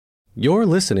You're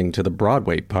listening to the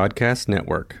Broadway Podcast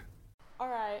Network. All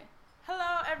right.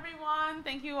 Hello, everyone.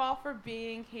 Thank you all for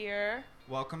being here.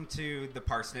 Welcome to the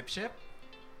Parsnip Ship.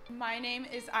 My name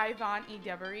is Ivan E.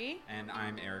 Debery. And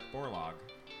I'm Eric Borlaug.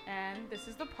 And this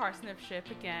is the Parsnip Ship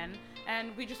again.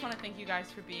 And we just want to thank you guys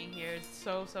for being here. It's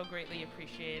so greatly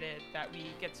appreciated that we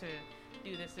get to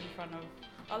do this in front of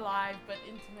a live but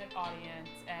intimate audience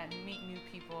and meet new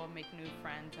people, make new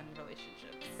friends and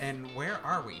relationships. And where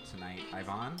are we tonight,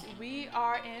 Ivan? We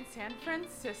are in San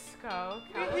Francisco,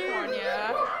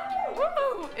 California.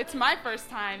 Woo! It's my first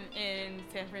time in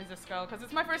San Francisco because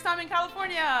it's my first time in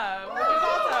California, which is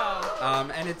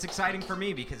awesome. And it's exciting for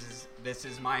me because this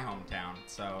is my hometown,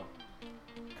 so...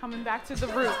 Coming back to the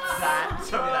roots.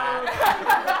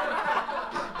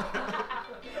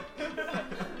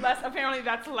 Apparently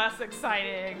that's less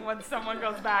exciting when someone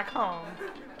goes back home.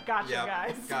 Gotcha,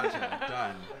 guys.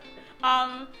 Gotcha,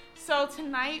 done. So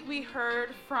tonight we heard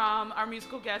from our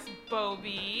musical guest,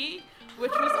 Bobby,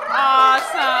 which was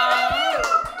awesome.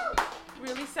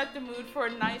 Really set the mood for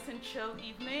a nice and chill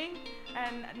evening.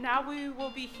 And now we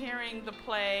will be hearing the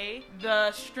play,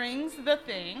 The Strings, The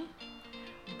Thing,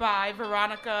 by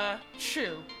Veronica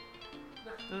Tjioe.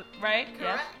 Right?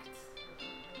 Correct.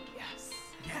 Yes.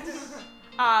 Yes.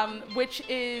 Which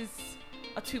is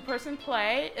a two-person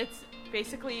play. It's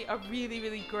basically a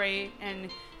really great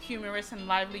and humorous and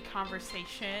lively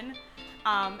conversation.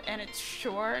 And it's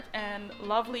short and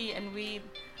lovely, and we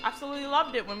absolutely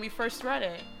loved it when we first read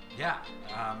it. Yeah,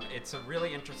 it's a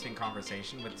really interesting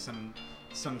conversation with some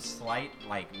slight,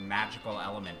 magical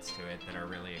elements to it that are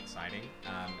really exciting,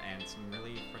 and some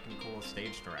really freaking cool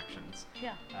stage directions.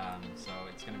 Yeah. So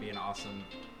it's going to be an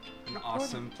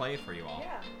awesome play for you all.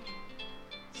 Yeah.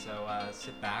 So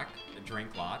sit back,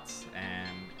 drink lots,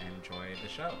 and enjoy the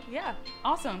show. Yeah.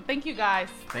 Awesome. Thank you, guys.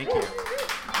 Thank you.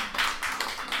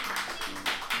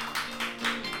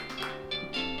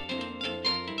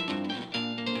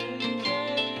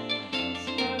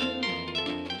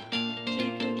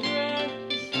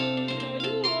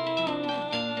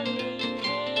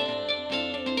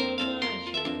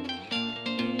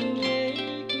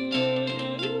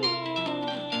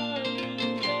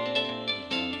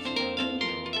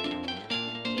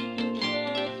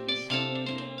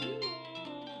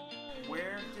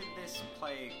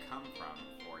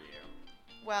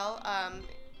 Well,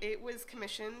 it was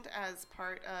commissioned as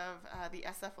part of the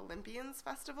SF Olympians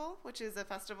Festival, which is a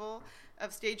festival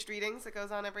of staged readings that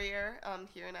goes on every year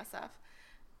here in SF.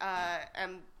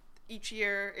 And each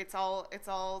year, it's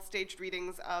all staged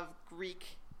readings of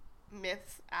Greek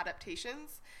myth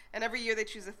adaptations. And every year they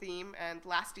choose a theme. And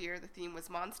last year the theme was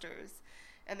monsters,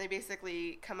 and they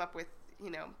basically come up with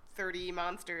 30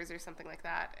 monsters or something like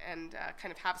that, and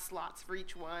kind of have slots for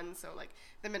each one. So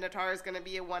the Minotaur is going to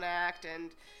be a one act,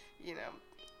 and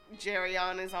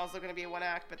Geryon is also going to be a one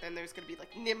act, but then there's going to be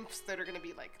nymphs that are going to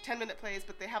be 10-minute plays,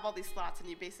 but they have all these slots, and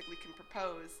you basically can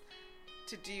propose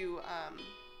to do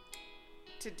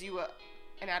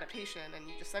an adaptation, and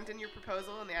you just sent in your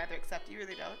proposal, and they either accept you or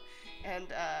they don't.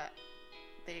 And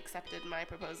they accepted my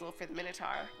proposal for the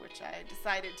Minotaur, which I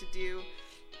decided to do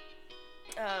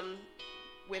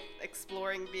with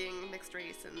exploring being mixed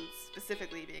race and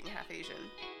specifically being half Asian.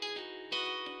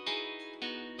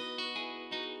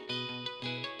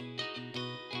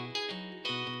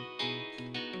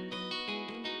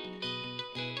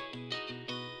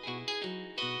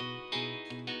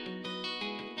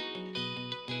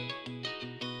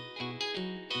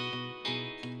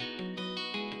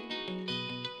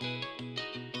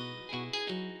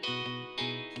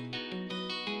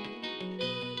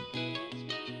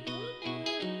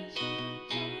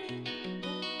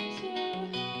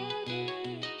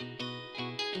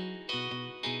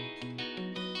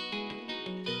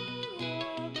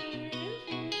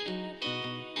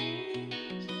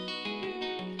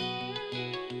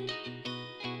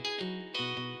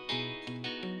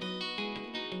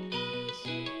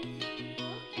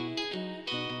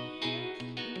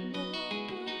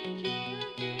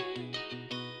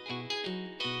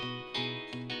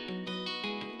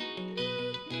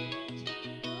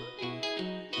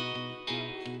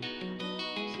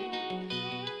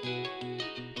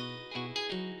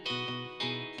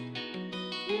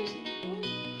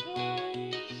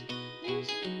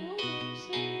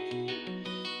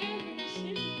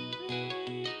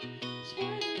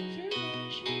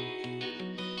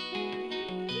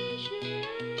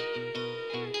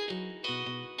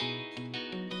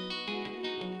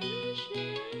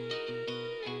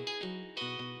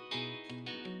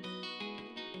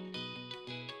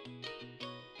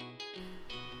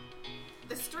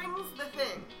 The Strings, The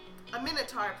Thing, a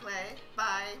Minotaur play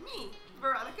by me,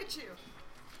 Veronica Tjioe.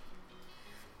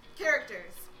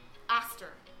 Characters.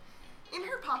 Aster. In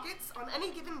her pockets, on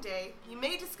any given day, you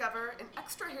may discover an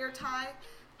extra hair tie,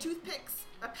 toothpicks,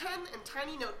 a pen and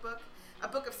tiny notebook, a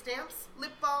book of stamps,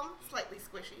 lip balm, slightly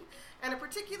squishy, and a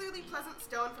particularly pleasant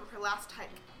stone from her last hike.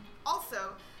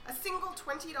 Also, a single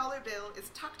 $20 bill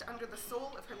is tucked under the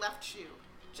sole of her left shoe,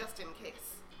 just in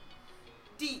case.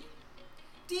 D.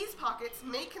 D's pockets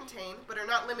may contain, but are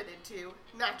not limited to,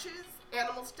 matches,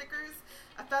 animal stickers,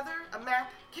 a feather, a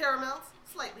map, caramels,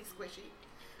 slightly squishy,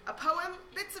 a poem,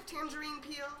 bits of tangerine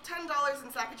peel, $10 in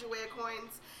Sacagawea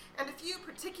coins, and a few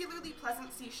particularly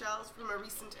pleasant seashells from a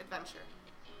recent adventure.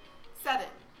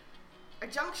 Setting. A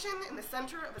junction in the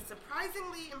center of a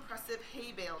surprisingly impressive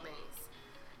hay bale maze.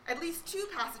 At least 2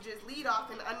 passages lead off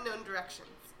in unknown directions.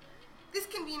 This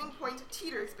convening point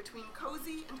teeters between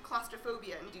cozy and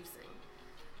claustrophobia-inducing.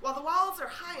 While the walls are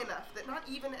high enough that not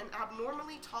even an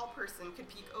abnormally tall person could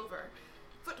peek over,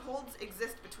 footholds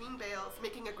exist between bales,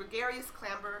 making a gregarious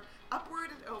clamber, upward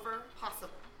and over, possible.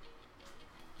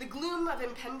 The gloom of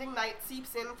impending night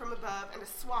seeps in from above, and a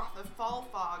swath of fall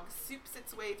fog soups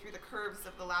its way through the curves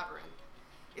of the labyrinth.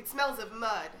 It smells of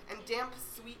mud and damp,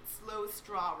 sweet, slow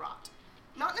straw rot.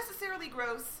 Not necessarily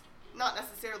gross, not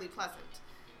necessarily pleasant.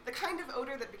 The kind of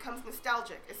odor that becomes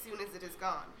nostalgic as soon as it is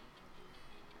gone.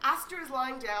 Aster is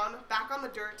lying down, back on the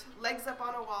dirt, legs up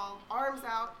on a wall, arms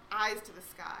out, eyes to the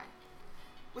sky.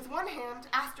 With one hand,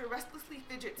 Aster restlessly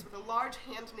fidgets with a large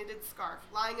hand-knitted scarf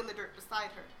lying in the dirt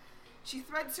beside her. She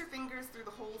threads her fingers through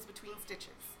the holes between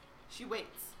stitches. She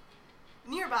waits.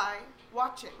 Nearby,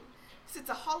 watching, sits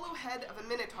a hollow head of a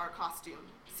minotaur costume,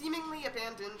 seemingly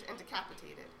abandoned and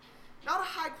decapitated. Not a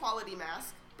high-quality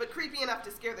mask, but creepy enough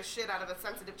to scare the shit out of a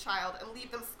sensitive child and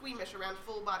leave them squeamish around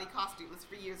full-body costumes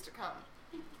for years to come.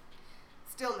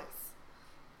 Stillness.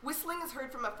 Whistling is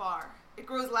heard from afar. It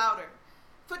grows louder.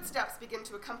 Footsteps begin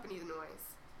to accompany the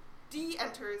noise. D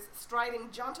enters, striding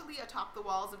jauntily atop the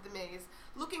walls of the maze,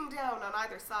 looking down on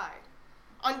either side.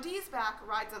 On D's back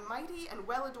rides a mighty and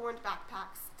well-adorned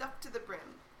backpack stuffed to the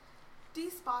brim. D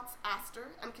spots Aster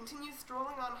and continues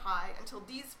strolling on high until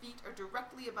D's feet are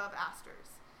directly above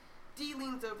Aster's. D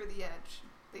leans over the edge.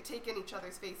 They take in each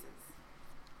other's faces.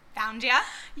 Found ya?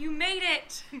 You made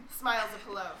it! Smiles of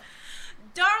hello.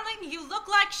 Darling, you look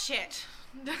like shit.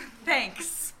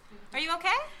 Thanks. Are you okay?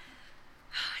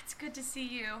 It's good to see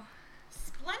you.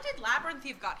 Splendid labyrinth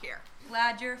you've got here.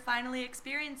 Glad you're finally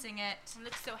experiencing it. You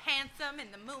look so handsome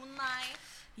in the moonlight.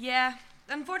 Yeah,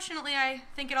 unfortunately I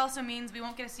think it also means we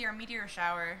won't get to see our meteor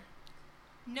shower.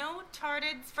 No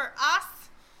tardids for us?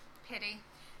 Pity.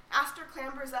 Aster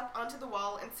clambers up onto the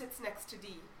wall and sits next to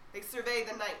D. They survey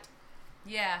the night.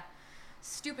 Yeah,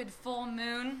 stupid full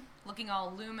moon, looking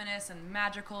all luminous and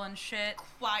magical and shit.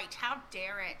 Quite. How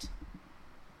dare it?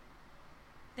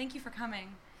 Thank you for coming.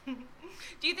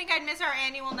 Do you think I'd miss our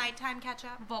annual nighttime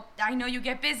catch-up? Well, I know you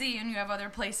get busy and you have other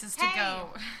places to go.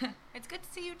 It's good to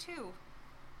see you too.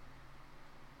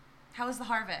 How was the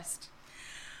harvest?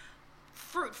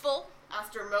 Fruitful.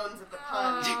 Aster moans at the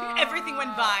pun. Everything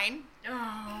went vine.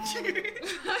 Oh.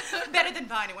 Better than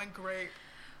vine, it went great.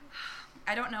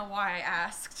 I don't know why I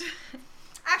asked.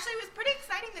 Actually, it was pretty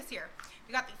exciting this year.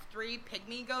 We got these 3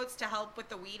 pygmy goats to help with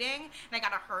the weeding, and I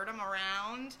got to herd them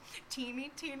around.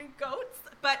 Teeny goats,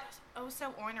 but oh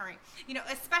so ornery. You know,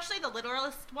 especially the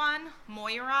littlest one,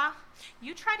 Moira.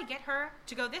 You try to get her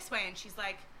to go this way, and she's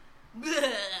like,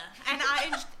 bleh. And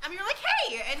you're like,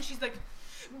 hey, and she's like,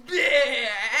 bleh.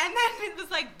 And then it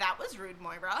was like, that was rude,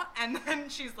 Moira. And then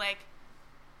she's like,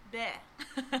 bleh.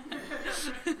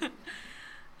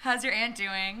 How's your aunt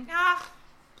doing?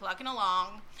 Plugging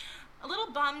along. A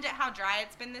little bummed at how dry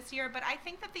it's been this year, but I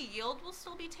think that the yield will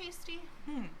still be tasty.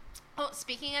 Oh,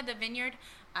 speaking of the vineyard,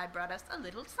 I brought us a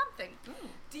little something.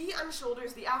 D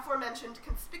unshoulders the aforementioned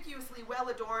conspicuously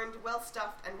well-adorned,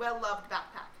 well-stuffed, and well-loved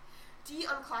backpack. D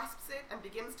unclasps it and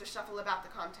begins to shuffle about the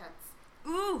contents.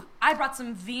 Ooh, I brought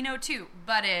some vino too,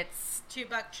 but it's...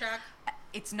 $2 check.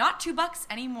 It's not $2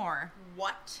 anymore.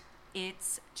 What?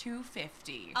 It's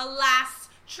 $2.50. Alas,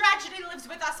 tragedy lives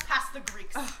with us past the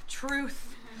Greeks.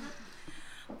 Truth.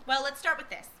 Well, let's start with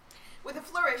this. With a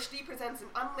flourish, D presents an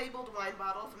unlabeled wine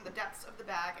bottle from the depths of the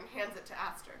bag and hands it to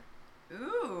Aster.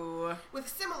 Ooh. With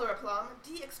similar aplomb,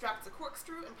 D extracts a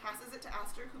corkscrew and passes it to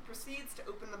Aster, who proceeds to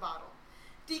open the bottle.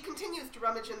 D continues to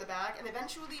rummage in the bag and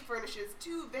eventually furnishes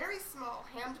 2 very small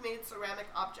handmade ceramic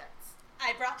objects.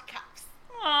 I brought cups.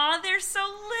 Aw, they're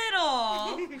so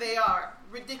little. They are,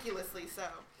 ridiculously so.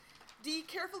 D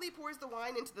carefully pours the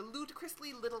wine into the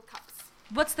ludicrously little cups.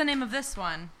 What's the name of this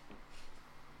one?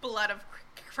 Blood of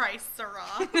Christ,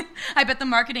 Syrah. I bet the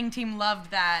marketing team loved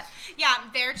that. Yeah,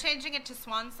 they're changing it to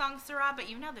Swan Song Syrah, but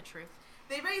you know the truth.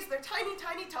 They raise their tiny,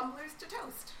 tiny tumblers to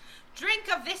toast. Drink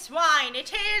of this wine.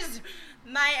 It is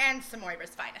my Aunt Samoira's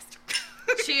finest.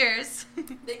 Cheers.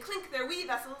 They clink their wee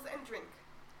vessels and drink.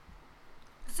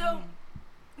 So,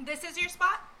 this is your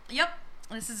spot? Yep,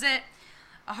 this is it.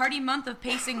 A hearty month of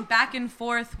pacing back and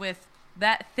forth with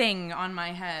that thing on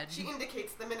my head. She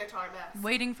indicates the Minotaur mask.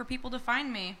 Waiting for people to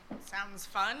find me. Sounds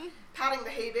fun. Patting the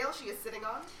hay bale she is sitting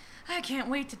on. I can't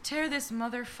wait to tear this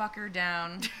motherfucker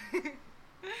down.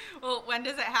 Well, when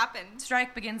does it happen?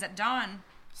 Strike begins at dawn.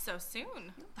 So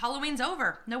soon. Halloween's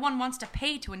over. No one wants to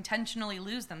pay to intentionally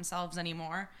lose themselves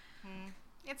anymore.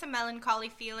 It's a melancholy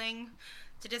feeling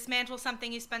to dismantle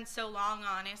something you spent so long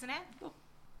on, isn't it? Well,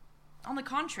 on the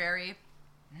contrary,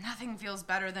 nothing feels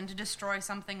better than to destroy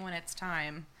something when it's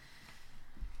time.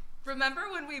 Remember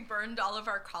when we burned all of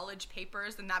our college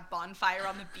papers in that bonfire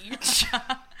on the beach?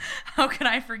 How could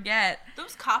I forget?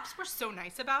 Those cops were so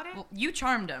nice about it. Well, you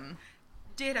charmed them.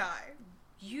 Did I?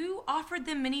 You offered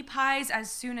them mini pies as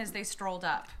soon as they strolled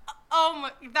up.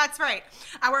 That's right.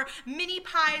 Our mini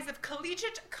pies of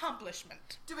collegiate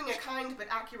accomplishment. Doing a kind but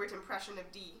accurate impression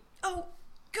of Dee. Oh,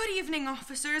 good evening,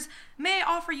 officers. May I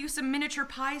offer you some miniature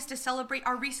pies to celebrate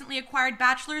our recently acquired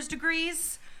bachelor's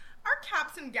degrees? Our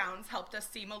caps and gowns helped us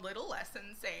seem a little less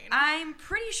insane. I'm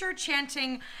pretty sure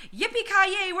chanting,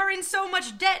 "Yippee-ki-yay, we're in so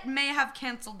much debt," may have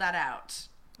canceled that out.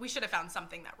 We should have found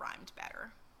something that rhymed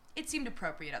better. It seemed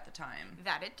appropriate at the time.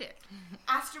 That it did.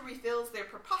 Aster refills their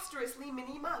preposterously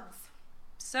mini mugs.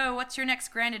 So, what's your next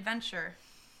grand adventure?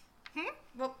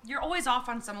 Well, you're always off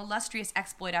on some illustrious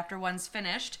exploit after one's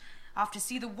finished. Off to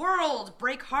see the world,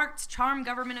 break hearts, charm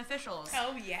government officials.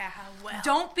 Oh, yeah, well.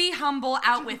 Don't be humble,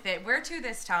 out with it. Where to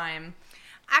this time?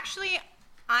 Actually,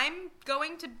 I'm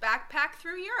going to backpack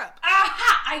through Europe.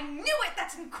 Aha! I knew it!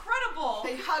 That's incredible!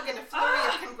 They hug in a flurry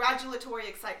of congratulatory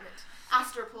excitement.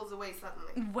 Aster pulls away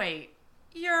suddenly. Wait,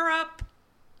 Europe?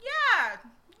 Yeah,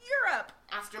 Europe.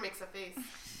 Aster makes a face.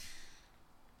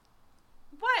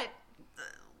 What?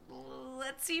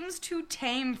 That seems too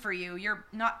tame for you. You're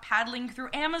not paddling through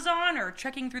Amazon or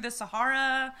trekking through the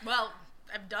Sahara. Well,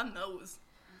 I've done those.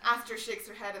 Aster shakes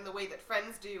her head in the way that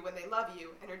friends do when they love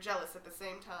you and are jealous at the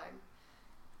same time.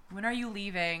 When are you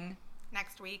leaving?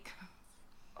 Next week.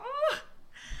 Oh.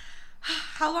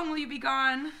 How long will you be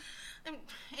gone?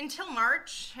 Until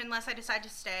March, unless I decide to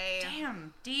stay.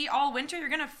 Damn, Dee, all winter you're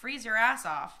gonna freeze your ass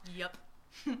off. Yep.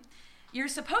 You're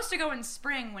supposed to go in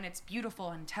spring when it's beautiful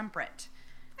and temperate.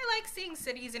 I like seeing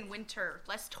cities in winter.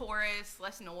 Less tourists,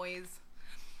 less noise.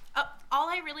 All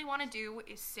I really want to do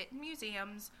is sit in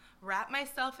museums, wrap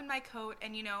myself in my coat,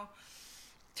 and,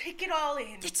 take it all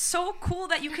in. It's so cool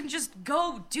that you can just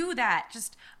go do that.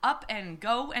 Just up and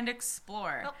go and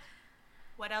explore. Well,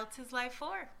 what else is life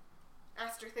for?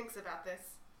 Aster thinks about this.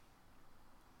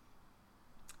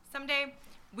 Someday,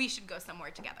 we should go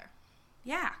somewhere together.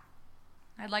 Yeah,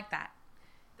 I'd like that.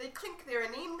 They clink their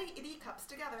inanely itty cups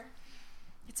together.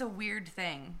 It's a weird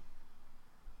thing.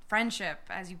 Friendship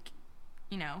as you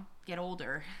get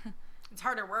older. It's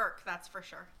harder work, that's for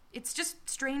sure. It's just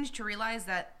strange to realize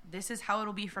that this is how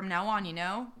it'll be from now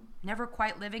on, Never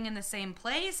quite living in the same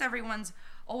place. Everyone's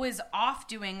always off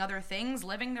doing other things,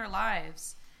 living their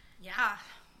lives. Yeah.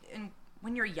 And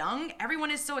when you're young,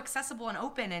 everyone is so accessible and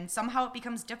open, and somehow it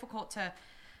becomes difficult to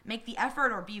make the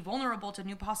effort or be vulnerable to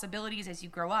new possibilities as you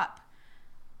grow up.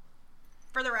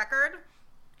 For the record,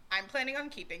 I'm planning on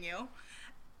keeping you.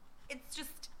 It's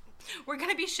just, we're going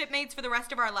to be shipmates for the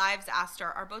rest of our lives, Aster.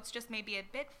 Our boats just may be a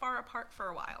bit far apart for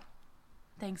a while.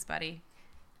 Thanks, buddy.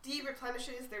 Dee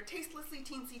replenishes their tastelessly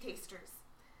teensy tasters.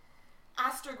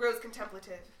 Aster grows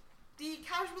contemplative. Dee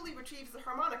casually retrieves the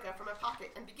harmonica from a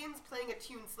pocket and begins playing a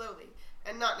tune slowly,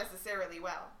 and not necessarily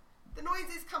well. The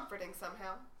noise is comforting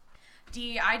somehow.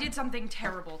 Dee, I did something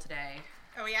terrible today.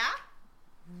 Oh, yeah?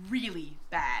 Really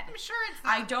bad. I'm sure it's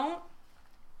not. I don't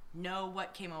know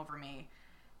what came over me.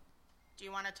 Do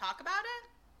you want to talk about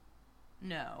it?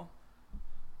 No.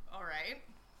 All right.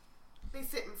 They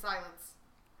sit in silence.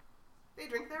 They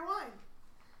drink their wine.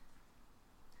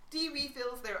 Dee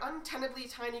refills their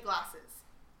untenably tiny glasses.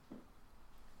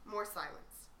 More silence.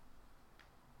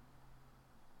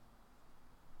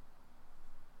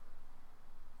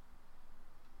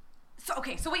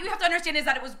 So what you have to understand is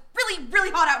that it was really,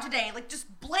 really hot out today. Like,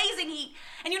 just blazing heat.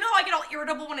 And how I get all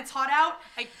irritable when it's hot out?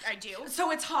 I do.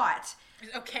 So it's hot.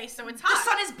 Okay, so it's The hot.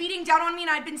 sun is beating down on me, and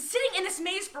I've been sitting in this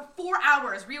maze for 4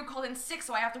 hours. Rio called in sick,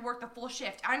 so I have to work the full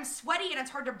shift. I'm sweaty, and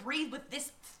it's hard to breathe with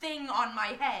this thing on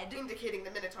my head. Indicating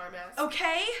the Minotaur mask.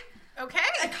 Okay? Okay.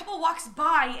 A couple walks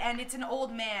by, and it's an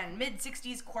old man,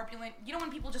 mid-60s, corpulent. You know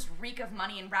when people just reek of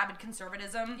money and rabid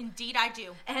conservatism? Indeed I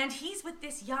do. And he's with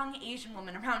this young Asian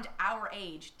woman around our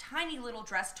age. Tiny little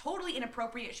dress, totally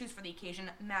inappropriate shoes for the occasion,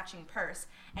 matching purse.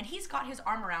 And he's got his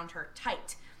arm around her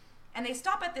tight. And they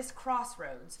stop at this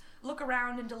crossroads, look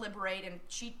around and deliberate, and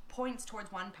she points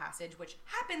towards one passage, which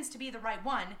happens to be the right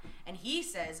one, and he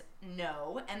says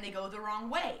no, and they go the wrong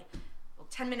way.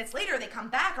 10 minutes later, they come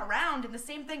back around and the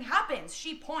same thing happens.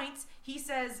 She points, he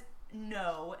says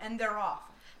no, and they're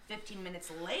off. 15 minutes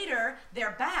later,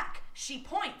 they're back. She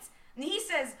points, and he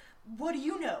says, what do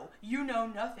you know? You know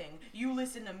nothing. You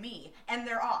listen to me. And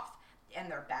they're off. And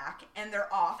they're back, and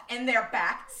they're off, and they're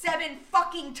back 7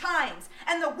 fucking times.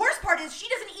 And the worst part is she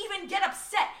doesn't even get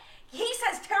upset. He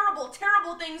says terrible,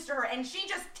 terrible things to her, and she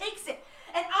just takes it.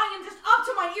 And I am just up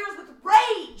to my ears with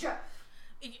rage.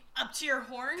 Up to your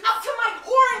horns? Up to my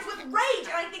horns with rage.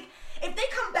 And I think if they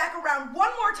come back around one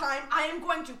more time, I am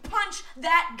going to punch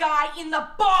that guy in the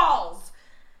balls.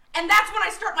 And that's when I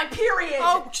start my period.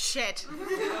 Oh, shit. So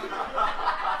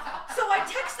I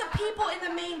text the people in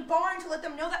the main barn to let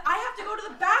them know that I have to go to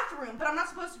the bathroom, but I'm not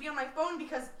supposed to be on my phone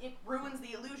because it ruins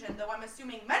the illusion, though I'm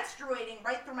assuming menstruating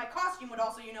right through my costume would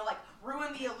also,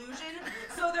 ruin the illusion.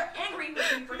 So they're angry with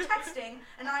me for texting,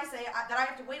 and I say that I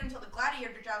have to wait until the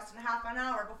gladiator joust in half an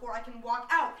hour before I can walk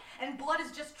out. And blood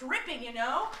is just dripping,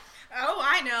 Oh,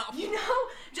 I know.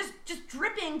 Just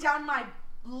dripping down my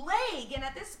leg. And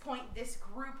at this point, this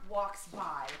group walks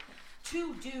by.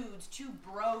 2 dudes, 2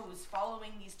 bros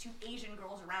following these 2 Asian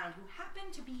girls around who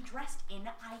happen to be dressed in,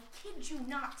 I kid you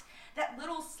not, that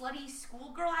little slutty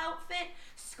schoolgirl outfit,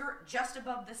 skirt just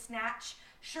above the snatch,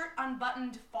 shirt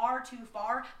unbuttoned far too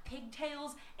far,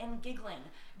 pigtails, and giggling,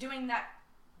 doing that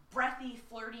breathy,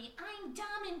 flirty, I'm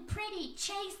dumb and pretty,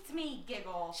 chase me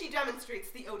giggle. She demonstrates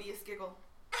the odious giggle.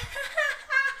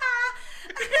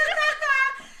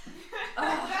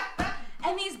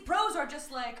 And these bros are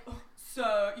just like,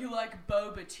 so you like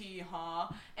boba tea, huh?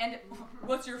 And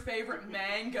what's your favorite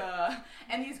manga?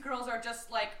 And these girls are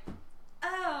just like,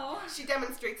 oh. She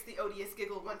demonstrates the odious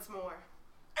giggle once more.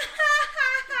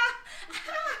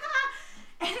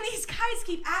 And these guys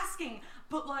keep asking,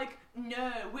 but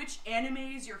no, which anime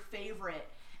is your favorite?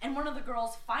 And one of the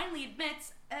girls finally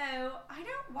admits, oh, I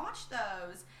don't watch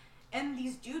those. And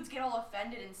these dudes get all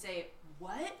offended and say,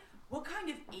 what? What kind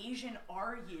of Asian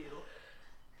are you?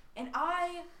 And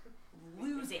I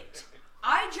lose it.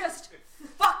 I just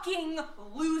fucking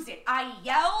lose it. I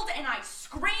yelled and I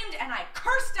screamed and I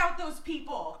cursed out those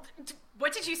people.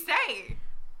 What did you say?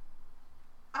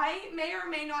 I may or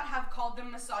may not have called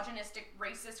them misogynistic,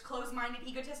 racist, close-minded,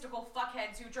 egotistical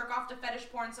fuckheads who jerk off to fetish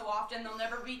porn so often they'll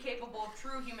never be capable of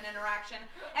true human interaction,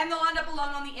 and they'll end up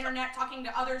alone on the internet talking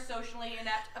to other socially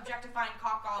inept, objectifying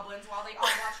cock goblins while they all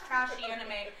watch trashy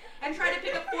anime and try to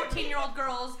pick up 14-year-old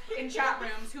girls in chat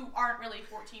rooms who aren't really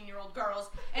 14-year-old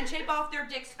girls and shape off their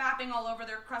dicks fapping all over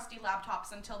their crusty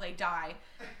laptops until they die.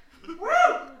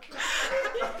 Woo!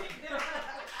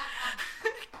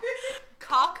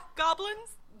 Cock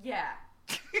goblins? Yeah,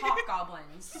 cock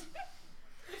goblins.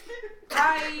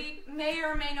 I may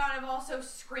or may not have also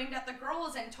screamed at the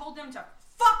girls and told them to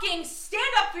fucking stand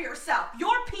up for yourself.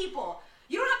 Your people.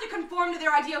 You don't have to conform to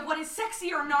their idea of what is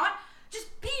sexy or not.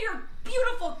 Just be your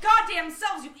beautiful goddamn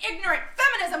selves, you ignorant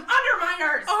feminism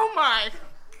underminers. Oh my.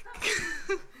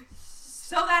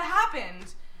 So that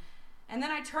happened. And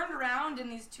then I turned around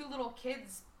and these 2 little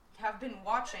kids have been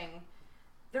watching.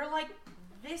 They're like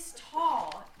this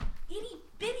tall, itty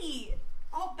bitty,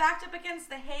 all backed up against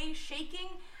the hay, shaking,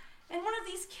 and one of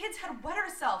these kids had wet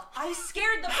herself. I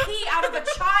scared the pee out of a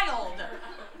child.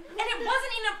 And it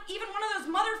wasn't even one of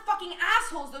those motherfucking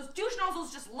assholes. Those douche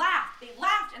nozzles just laughed. They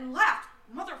laughed and laughed.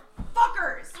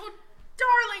 Motherfuckers. Oh,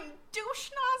 darling, douche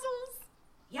nozzles?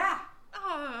 Yeah,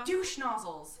 douche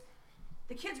nozzles.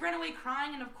 The kids ran away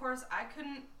crying, and of course I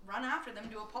couldn't run after them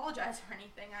to apologize or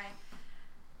anything. I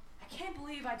can't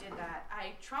believe I did that.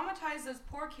 I traumatized those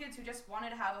poor kids who just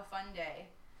wanted to have a fun day.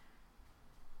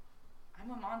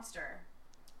 I'm a monster.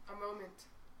 A moment.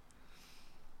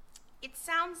 It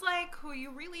sounds like who you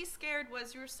really scared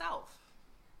was yourself.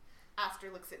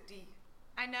 Aster looks at D.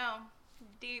 I know.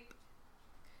 Deep.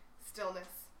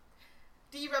 Stillness.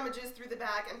 D rummages through the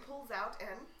bag and pulls out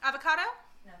an Avocado?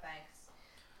 No thanks.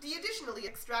 D additionally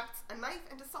extracts a knife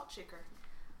and a salt shaker.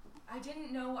 I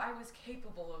didn't know I was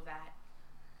capable of that.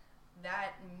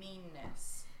 That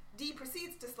meanness. D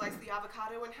proceeds to slice the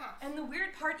avocado in half. And the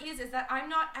weird part is that I'm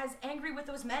not as angry with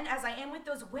those men as I am with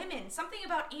those women. Something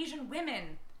about Asian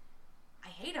women. I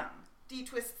hate them. D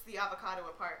twists the avocado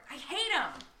apart. I hate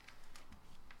them.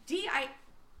 D, I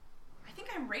think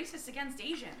I'm racist against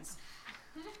Asians.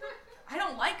 I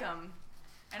don't like them.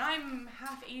 And I'm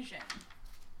half Asian.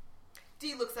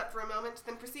 Dee looks up for a moment,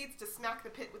 then proceeds to smack the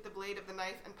pit with the blade of the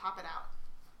knife and pop it out.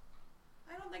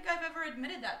 I don't think I've ever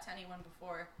admitted that to anyone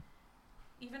before.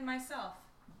 Even myself.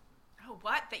 Oh,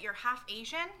 what? That you're half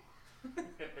Asian?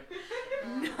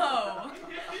 No.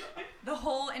 The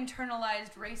whole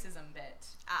internalized racism bit.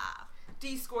 Ah.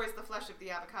 Dee scores the flesh of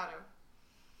the avocado.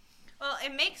 Well,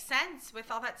 it makes sense with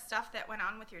all that stuff that went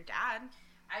on with your dad.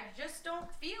 I just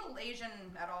don't feel Asian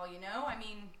at all, you know? I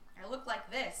mean, I look like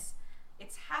this.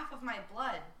 It's half of my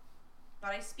blood. But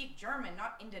I speak German,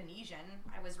 not Indonesian.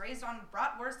 I was raised on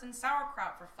bratwurst and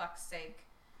sauerkraut, for fuck's sake.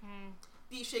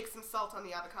 Dee shakes some salt on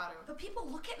the avocado. But people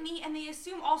look at me and they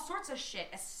assume all sorts of shit,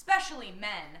 especially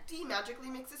men. Dee magically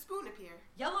makes a spoon appear.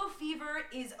 Yellow fever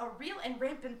is a real and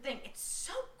rampant thing. It's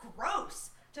so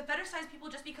gross to fetishize people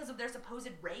just because of their supposed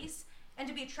race, and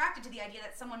to be attracted to the idea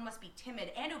that someone must be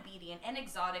timid and obedient and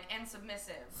exotic and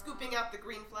submissive. Scooping out the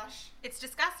green flesh. It's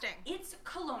disgusting. It's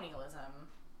colonialism.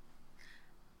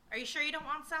 Are you sure you don't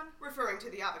want some? Referring to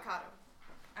the avocado.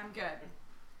 I'm good.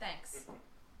 Thanks.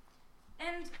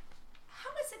 And how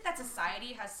is it that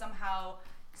society has somehow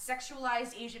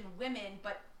sexualized Asian women,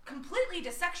 but completely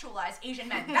desexualized Asian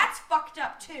men? That's fucked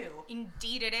up, too.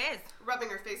 Indeed it is. Rubbing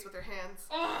her face with her hands.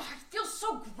 Ugh, it feels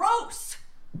so gross.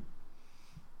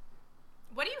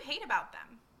 What do you hate about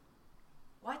them?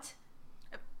 What?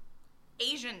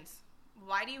 Asians.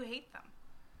 Why do you hate them?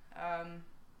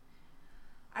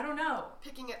 I don't know.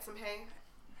 Picking at some hay.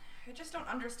 I just don't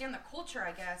understand the culture,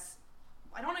 I guess.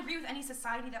 I don't agree with any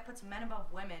society that puts men above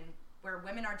women, where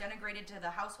women are denigrated to the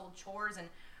household chores and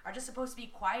are just supposed to be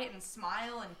quiet and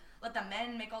smile and let the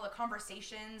men make all the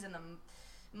conversations and the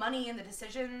money and the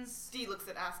decisions. Dee looks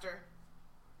at Aster.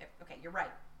 Okay, you're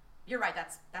right. You're right,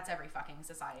 that's every fucking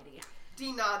society.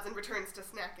 Dee nods and returns to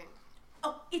snacking.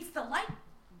 Oh, it's the light,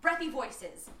 breathy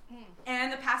voices,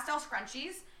 and the pastel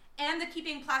scrunchies, and the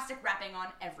keeping plastic wrapping on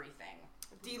everything.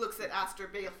 Dee looks at Aster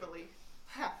balefully.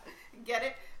 Get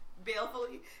it?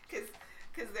 Balefully?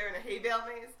 Cause they're in a hay bale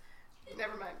maze?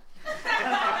 Never mind.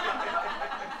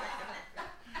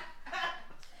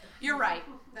 You're right.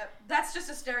 That's just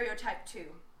a stereotype, too.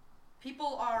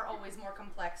 People are always more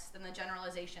complex than the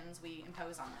generalizations we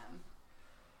impose on them.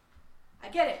 I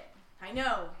get it. I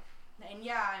know. And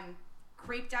yeah, I'm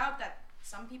creeped out that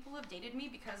some people have dated me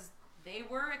because they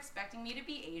were expecting me to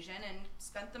be Asian and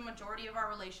spent the majority of our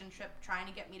relationship trying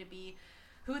to get me to be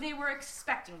who they were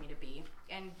expecting me to be.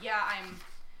 And yeah, I'm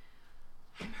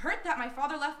hurt that my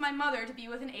father left my mother to be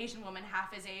with an Asian woman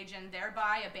half his age and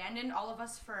thereby abandoned all of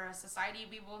us for a society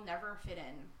we will never fit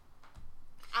in.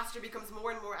 Aster becomes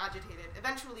more and more agitated,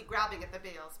 eventually grabbing at the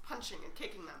bales, punching and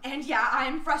kicking them. And yeah,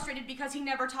 I'm frustrated because he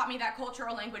never taught me that culture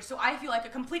or language, so I feel like a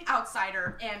complete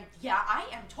outsider. And yeah, I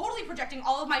am totally projecting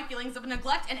all of my feelings of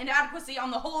neglect and inadequacy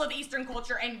on the whole of Eastern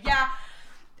culture. And yeah,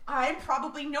 I'm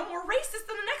probably no more racist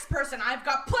than the next person. I've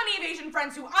got plenty of Asian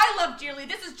friends who I love dearly.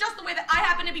 This is just the way that I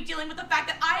happen to be dealing with the fact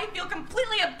that I feel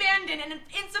completely abandoned and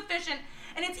insufficient,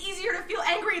 and it's easier to feel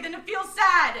angry than to feel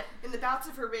sad. In the bouts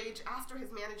of her rage, Aster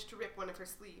has managed to rip one of her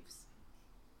sleeves.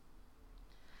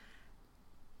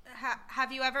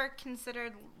 Have you ever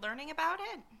considered learning about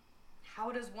it?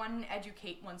 How does one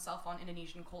educate oneself on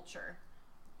Indonesian culture?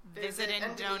 Visit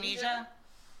Indonesia?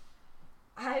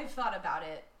 I've thought about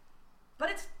it. But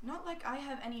it's not like I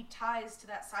have any ties to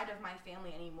that side of my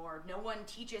family anymore. No one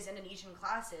teaches Indonesian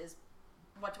classes.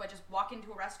 What, do I just walk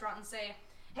into a restaurant and say,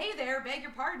 "Hey there, beg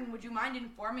your pardon, would you mind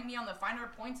informing me on the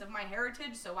finer points of my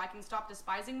heritage so I can stop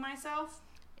despising myself?"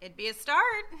 It'd be a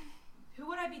start. Who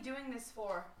would I be doing this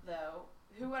for, though?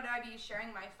 Who would I be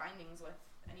sharing my findings with,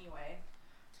 anyway?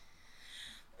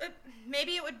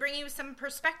 Maybe it would bring you some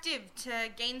perspective to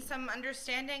gain some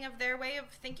understanding of their way of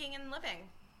thinking and living.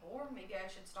 Or maybe I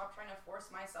should stop trying to force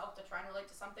myself to try and relate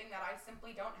to something that I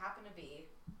simply don't happen to be.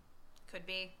 Could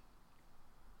be.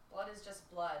 Blood is just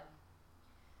blood.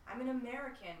 I'm an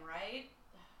American, right?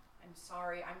 I'm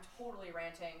sorry, I'm totally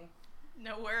ranting.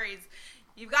 No worries.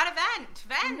 You've got to vent.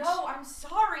 Vent! No, I'm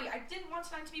sorry. I didn't want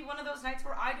tonight to be one of those nights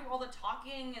where I do all the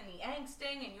talking and the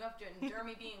angsting and you have to endure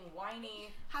me being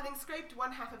whiny. Having scraped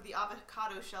one half of the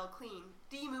avocado shell clean,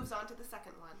 Dee moves on to the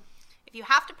second one. If you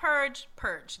have to purge,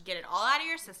 purge. Get it all out of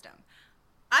your system.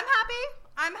 I'm happy.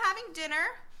 I'm having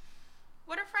dinner.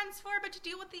 What are friends for but to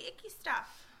deal with the icky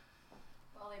stuff?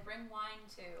 Well, they bring wine,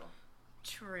 too.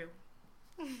 True.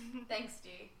 Thanks,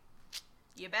 Dee.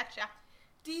 You betcha.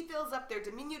 Dee fills up their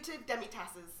diminutive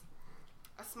demi-tasses.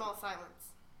 A small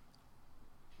silence.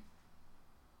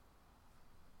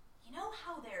 You know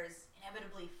how there's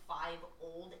inevitably 5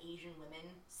 old Asian women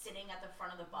sitting at the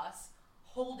front of the bus,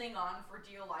 holding on for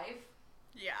dear life.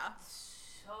 Yeah.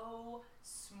 So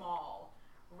small.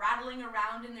 Rattling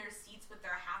around in their seats with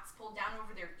their hats pulled down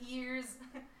over their ears.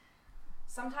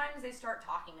 Sometimes they start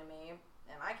talking to me,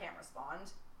 and I can't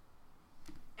respond.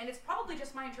 And it's probably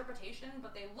just my interpretation,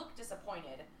 but they look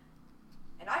disappointed.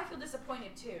 And I feel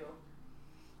disappointed too.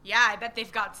 Yeah, I bet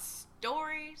they've got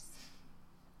stories.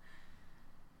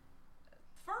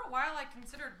 For a while, I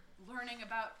considered learning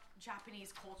about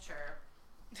Japanese culture.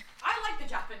 I like the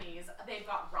Japanese. They've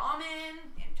got ramen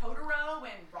and Totoro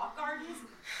and rock gardens.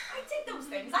 I take those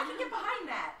things. I can get behind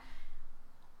that.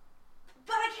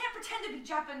 But I can't pretend to be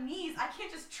Japanese. I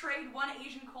can't just trade one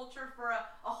Asian culture for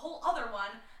a whole other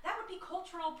one. That would be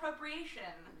cultural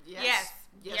appropriation. Yes,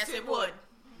 it would.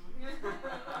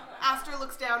 Aster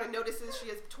looks down and notices she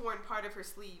has torn part of her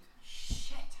sleeve.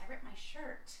 Shit, I ripped my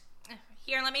shirt.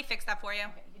 Here, let me fix that for you.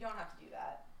 Okay, you don't have to do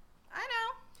that. I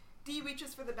know. Dee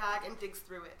reaches for the bag and digs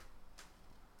through it.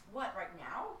 What, right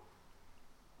now?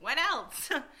 What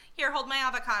else? Here, hold my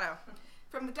avocado.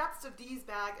 From the depths of Dee's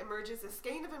bag emerges a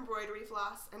skein of embroidery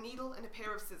floss, a needle, and a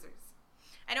pair of scissors.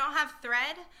 I don't have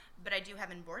thread, but I do have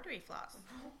embroidery floss.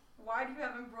 Why do you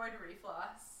have embroidery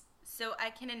floss? So I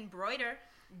can embroider.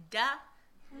 Duh.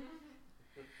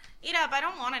 Eat up, I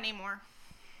don't want any more.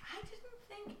 I didn't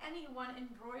think anyone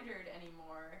embroidered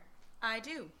anymore. I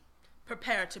do.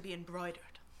 Prepare to be embroidered.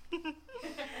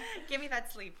 Give me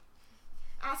that sleeve.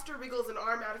 Aster wriggles an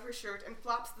arm out of her shirt and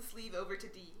flops the sleeve over to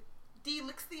Dee. Dee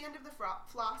licks the end of the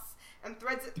floss and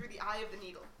threads it through the eye of the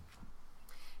needle.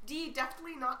 Dee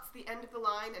deftly knots the end of the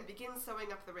line and begins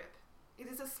sewing up the rip. It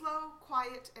is a slow,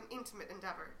 quiet, and intimate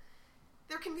endeavor.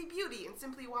 There can be beauty in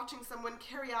simply watching someone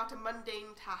carry out a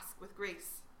mundane task with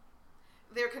grace.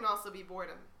 There can also be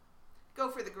boredom. Go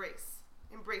for the grace.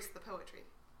 Embrace the poetry.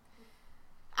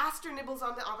 Aster nibbles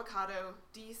on the avocado.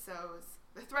 Dee sews.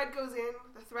 The thread goes in,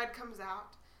 the thread comes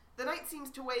out. The night seems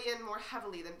to weigh in more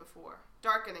heavily than before,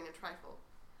 darkening a trifle.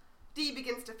 Dee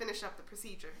begins to finish up the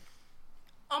procedure.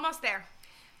 Almost there.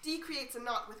 Dee creates a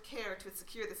knot with care to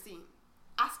secure the seam.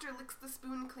 Aster licks the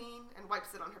spoon clean and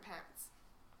wipes it on her pants.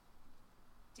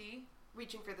 Dee?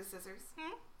 Reaching for the scissors.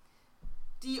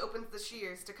 Dee opens the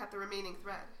shears to cut the remaining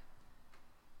thread.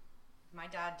 My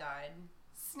dad died.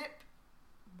 Snip.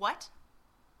 What?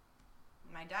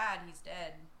 My dad, he's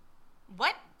dead.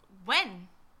 What? When?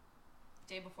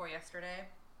 Day before yesterday.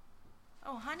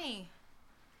 Oh, honey.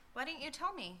 Why didn't you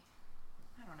tell me?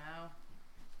 I don't know.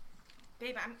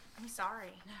 Babe, I'm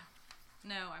sorry.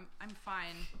 No, I'm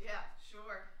fine. Yeah,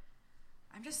 sure.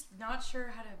 I'm just not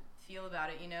sure how to feel about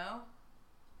it, you know?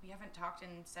 We haven't talked in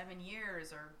 7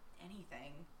 years or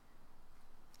anything.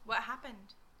 What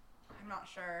happened? I'm not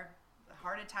sure. The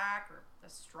heart attack or the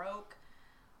stroke.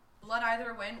 Blood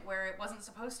either went where it wasn't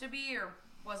supposed to be or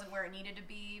wasn't where it needed to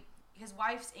be. His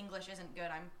wife's English isn't good.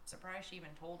 I'm surprised she even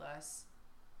told us.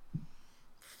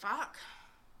 Fuck.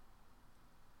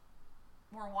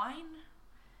 More wine?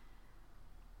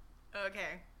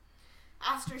 Okay.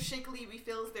 Aster shakily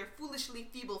refills their foolishly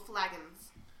feeble flagons.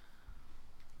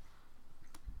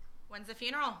 When's the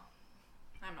funeral?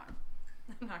 I'm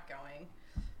not going.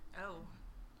 Oh.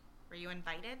 Were you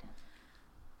invited?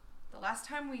 The last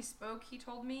time we spoke, he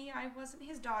told me I wasn't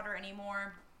his daughter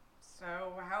anymore.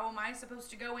 So how am I supposed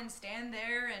to go and stand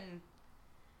there and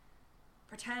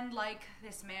pretend like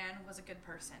this man was a good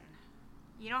person?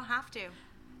 You don't have to.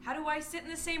 How do I sit in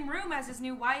the same room as his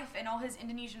new wife and all his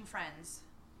Indonesian friends?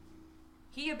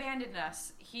 He abandoned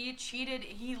us. He cheated.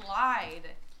 He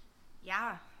lied.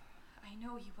 Yeah. I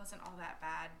know he wasn't all that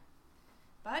bad.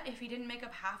 But if he didn't make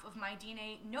up half of my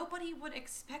DNA, nobody would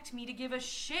expect me to give a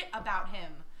shit about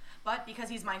him. But because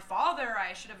he's my father,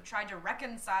 I should have tried to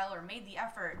reconcile or made the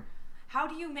effort. How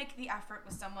do you make the effort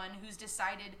with someone who's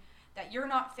decided that you're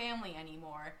not family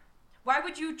anymore? Why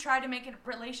would you try to make a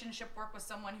relationship work with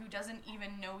someone who doesn't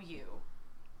even know you?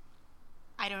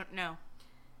 I don't know.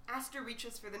 Aster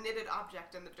reaches for the knitted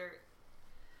object in the dirt.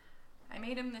 I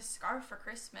made him this scarf for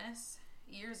Christmas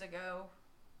years ago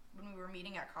when we were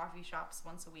meeting at coffee shops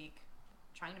once a week,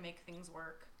 trying to make things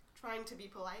work. Trying to be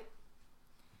polite.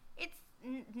 It's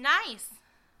nice.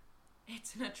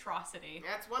 It's an atrocity.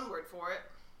 That's one word for it.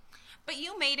 But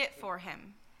you made it for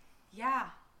him. Yeah,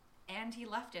 and he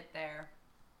left it there.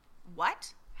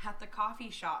 What? At the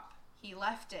coffee shop. He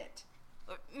left it.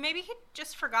 Maybe he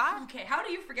just forgot. Okay, how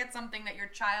do you forget something that your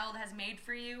child has made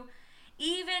for you,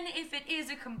 even if it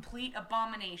is a complete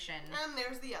abomination? And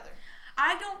there's the other.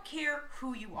 I don't care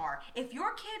who you are. If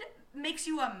your kid makes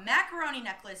you a macaroni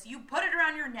necklace, you put it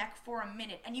around your neck for a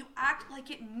minute and you act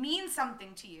like it means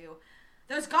something to you.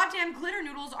 Those goddamn glitter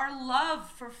noodles are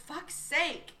love, for fuck's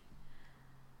sake.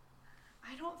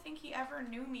 I don't think he ever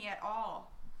knew me at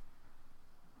all.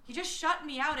 He just shut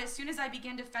me out as soon as I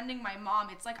began defending my mom.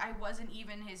 It's like I wasn't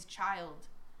even his child.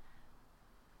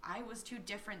 I was too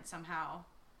different somehow.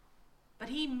 But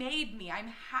he made me. I'm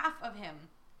half of him.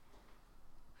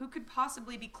 Who could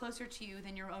possibly be closer to you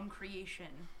than your own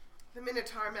creation? The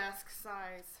Minotaur mask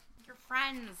sighs. Your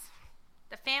friends.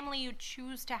 The family you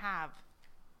choose to have.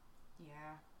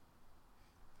 Yeah.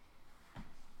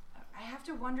 I have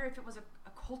to wonder if it was a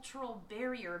cultural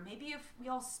barrier. Maybe if we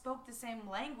all spoke the same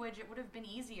language, it would have been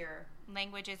easier.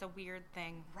 Language is a weird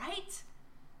thing. Right?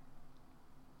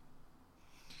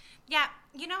 Yeah,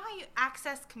 you know how you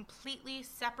access completely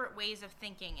separate ways of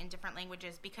thinking in different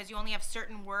languages because you only have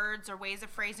certain words or ways of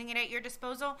phrasing it at your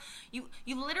disposal? You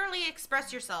literally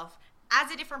express yourself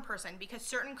as a different person because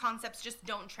certain concepts just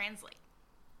don't translate.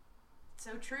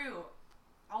 So true.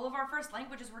 All of our first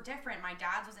languages were different. My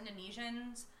dad's was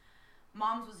Indonesian's,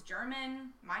 mom's was German,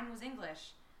 mine was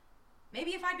English.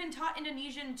 Maybe if I'd been taught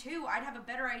Indonesian too, I'd have a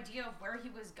better idea of where he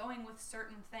was going with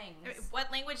certain things. What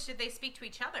language did they speak to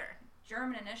each other?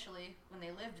 German initially, when they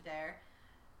lived there.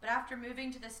 But after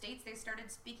moving to the States, they started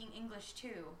speaking English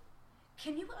too.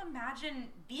 Can you imagine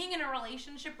being in a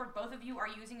relationship where both of you are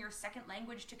using your second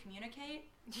language to communicate?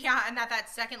 Yeah, and that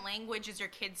second language is your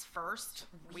kid's first?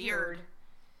 Weird.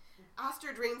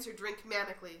 Aster drains her drink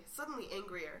manically, suddenly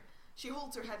angrier. She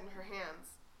holds her head in her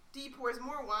hands. Dee pours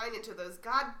more wine into those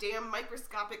goddamn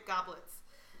microscopic goblets.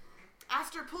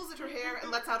 Aster pulls at her hair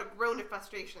and lets out a groan of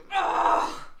frustration.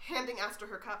 Handing Aster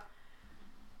her cup.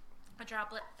 A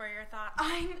droplet for your thought.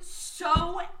 I'm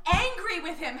so angry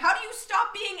with him. How do you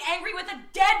stop being angry with a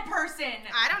dead person?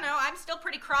 I don't know. I'm still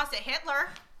pretty cross at Hitler.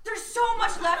 There's so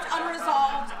much left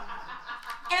unresolved,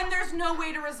 and there's no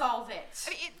way to resolve it. I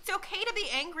mean, it's okay to be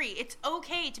angry. It's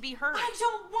okay to be hurt. I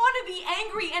don't want to be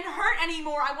angry and hurt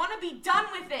anymore. I want to be done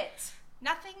with it.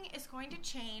 Nothing is going to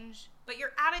change but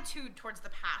your attitude towards the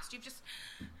past. You've just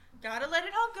gotta let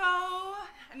it all go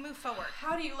and move forward.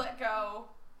 How do you let go?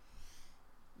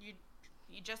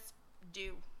 You just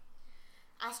do.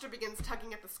 Aster begins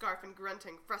tugging at the scarf and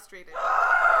grunting, frustrated.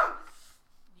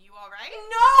 You all right?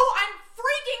 No, I'm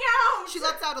freaking out. She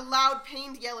lets out a loud,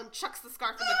 pained yell and chucks the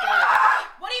scarf in the dirt.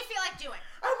 What do you feel like doing?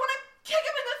 I want to kick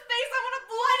him in the face. I want to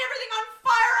light everything on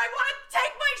fire. I want to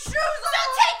take my shoes off. So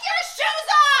take your shoes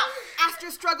off!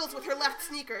 Aster struggles with her left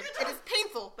sneaker. It is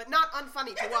painful, but not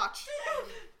unfunny to watch.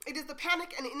 It is the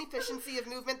panic and inefficiency of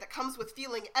movement that comes with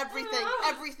feeling everything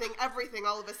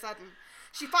all of a sudden.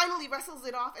 She finally wrestles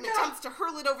it off and attempts to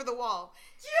hurl it over the wall.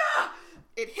 Yeah!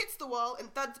 It hits the wall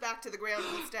and thuds back to the ground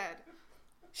instead.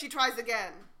 She tries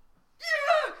again.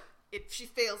 Yeah! She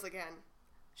fails again.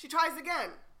 She tries again.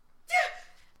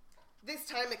 This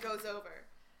time it goes over.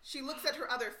 She looks at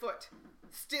her other foot,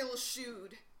 still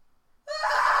shoed.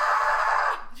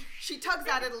 She tugs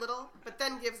at it a little, but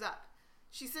then gives up.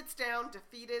 She sits down,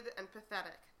 defeated and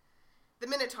pathetic. The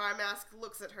Minotaur mask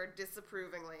looks at her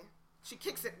disapprovingly. She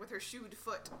kicks it with her shoed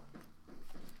foot.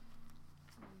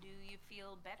 Do you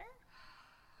feel better?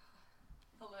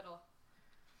 A little.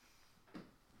 Do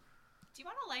you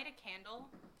want to light a candle?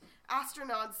 Aster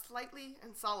nods slightly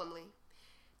and solemnly.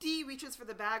 Dee reaches for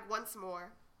the bag once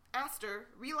more. Aster,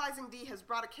 realizing Dee has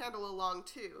brought a candle along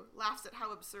too, laughs at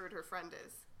how absurd her friend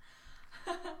is.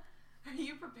 Are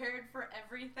you prepared for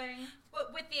everything?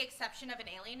 With the exception of an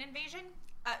alien invasion,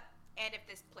 and if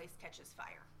this place catches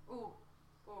fire. Ooh,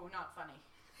 not funny.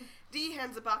 Dee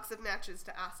hands a box of matches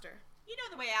to Aster. You know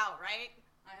the way out, right?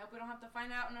 I hope we don't have to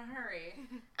find out in a hurry.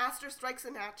 Aster strikes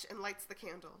a match and lights the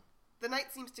candle. The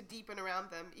night seems to deepen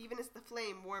around them, even as the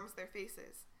flame warms their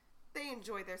faces. They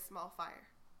enjoy their small fire.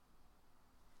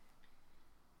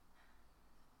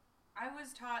 I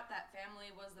was taught that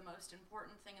family was the most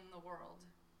important thing in the world.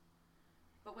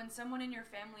 But when someone in your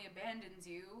family abandons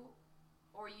you,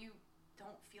 or you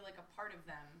don't feel like a part of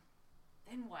them,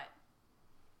 then what?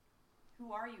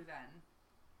 Who are you then?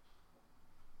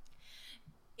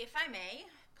 If I may,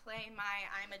 play my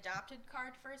I'm adopted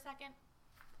card for a second.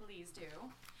 Please do.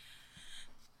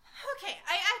 Okay,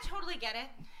 I totally get it.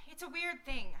 It's a weird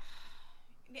thing.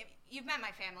 You've met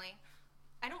my family.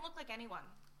 I don't look like anyone.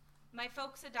 My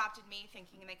folks adopted me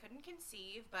thinking they couldn't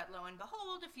conceive, but lo and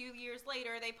behold, a few years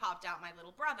later, they popped out my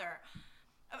little brother.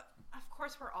 Of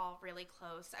course, we're all really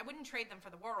close. I wouldn't trade them for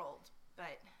the world,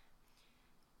 but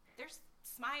their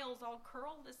smiles all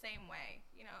curl the same way.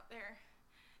 You know,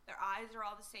 their eyes are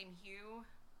all the same hue.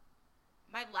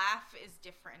 My laugh is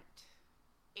different.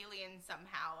 Alien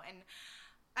somehow, and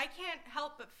I can't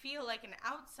help but feel like an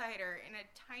outsider in a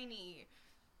tiny,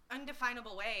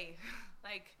 undefinable way.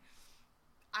 Like,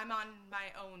 I'm on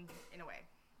my own in a way.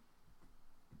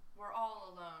 We're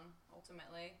all alone,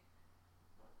 ultimately.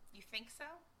 You think so?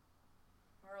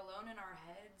 We're alone in our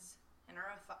heads, in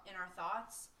our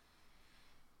thoughts.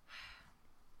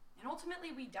 And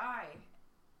ultimately we die.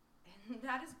 And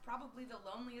that is probably the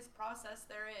loneliest process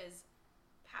there is.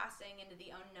 Passing into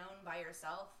the unknown by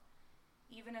yourself,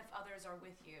 even if others are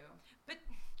with you. But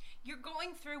you're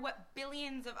going through what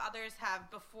billions of others have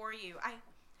before you. I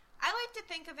like to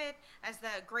think of it as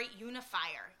the great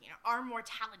unifier, our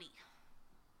mortality.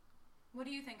 What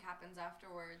do you think happens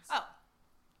afterwards? Oh,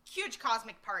 huge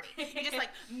cosmic party. You just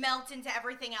melt into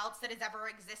everything else that has ever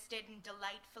existed and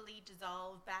delightfully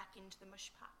dissolve back into the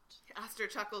mush pot. Aster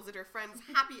chuckles at her friend's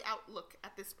happy outlook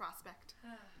at this prospect.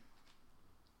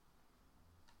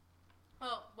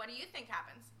 Well, what do you think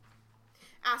happens?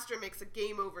 Aster makes a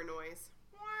game over noise.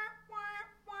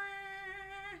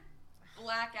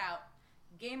 Blackout.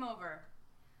 Game over.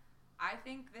 I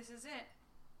think this is it.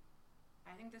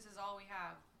 I think this is all we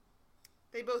have.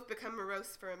 They both become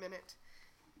morose for a minute.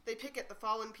 They pick at the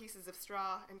fallen pieces of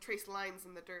straw and trace lines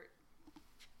in the dirt.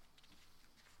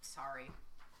 Sorry.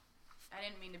 I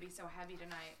didn't mean to be so heavy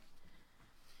tonight.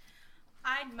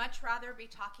 I'd much rather be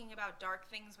talking about dark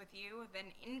things with you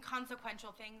than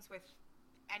inconsequential things with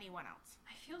anyone else.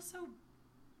 I feel so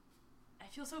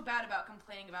bad about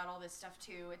complaining about all this stuff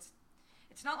too. It's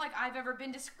not like I've ever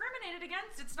been discriminated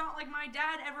against. It's not like my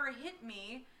dad ever hit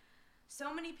me.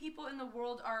 So many people in the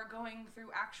world are going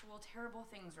through actual terrible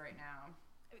things right now.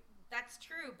 That's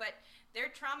true, but their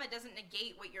trauma doesn't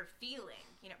negate what you're feeling.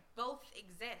 Both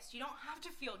exist. You don't have to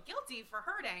feel guilty for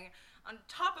hurting on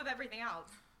top of everything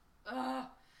else. Ugh,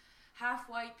 half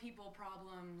white people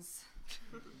problems.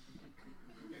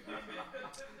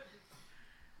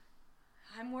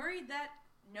 I'm worried that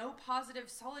no positive,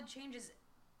 solid change is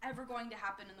ever going to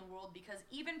happen in the world because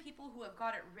even people who have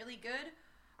got it really good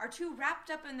are too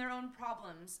wrapped up in their own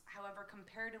problems, however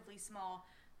comparatively small,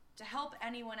 to help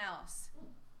anyone else.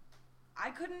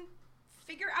 I couldn't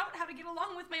figure out how to get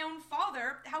along with my own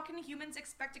father. How can humans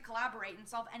expect to collaborate and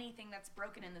solve anything that's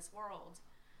broken in this world?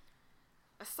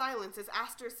 A silence as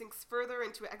Aster sinks further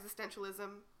into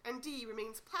existentialism, and Dee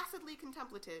remains placidly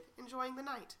contemplative, enjoying the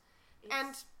night.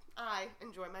 And I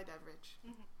enjoy my beverage.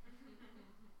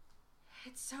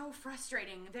 It's so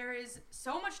frustrating. There is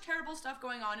so much terrible stuff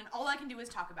going on, and all I can do is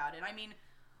talk about it. I mean,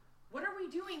 what are we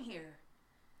doing here?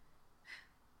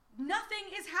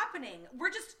 Nothing is happening. We're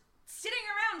just sitting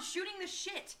around shooting the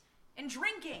shit and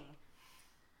drinking.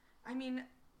 I mean,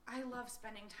 I love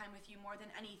spending time with you more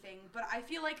than anything, but I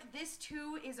feel like this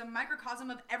too is a microcosm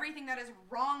of everything that is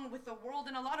wrong with the world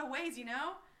in a lot of ways,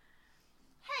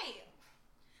 Hey,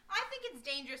 I think it's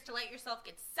dangerous to let yourself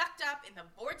get sucked up in the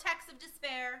vortex of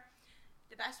despair.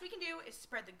 The best we can do is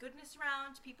spread the goodness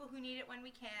around to people who need it when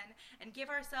we can, and give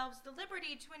ourselves the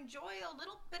liberty to enjoy a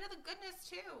little bit of the goodness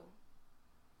too.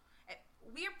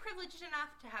 We are privileged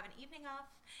enough to have an evening off,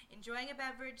 enjoying a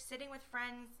beverage, sitting with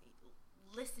friends,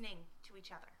 listening to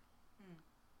each other.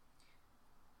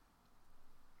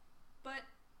 But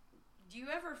do you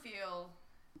ever feel,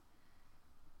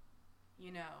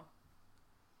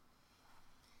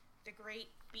 the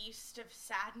great beast of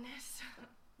sadness?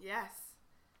 Yes.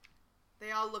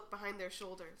 They all look behind their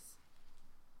shoulders.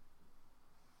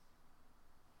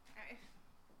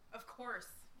 Of course,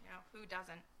 who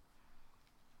doesn't?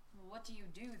 What do you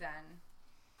do then?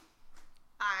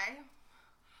 I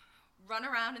run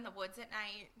around in the woods at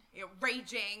night,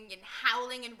 raging and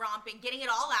howling and romping, getting it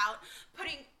all out,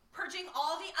 purging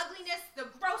all the ugliness, the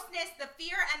grossness, the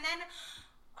fear, and then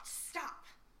stop.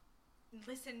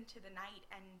 Listen to the night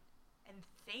and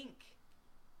think.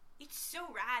 It's so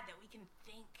rad that we can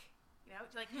think.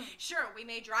 Sure, we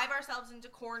may drive ourselves into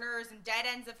corners and dead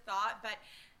ends of thought, but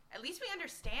at least we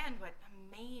understand what a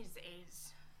maze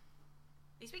is.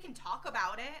 At least we can talk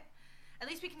about it. At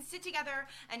least we can sit together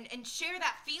and share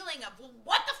that feeling of, well,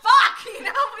 what the fuck,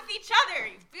 with each other.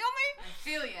 You feel me? I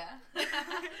feel ya.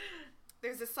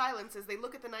 There's a silence as they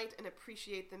look at the night and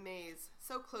appreciate the maze,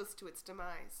 so close to its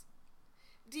demise.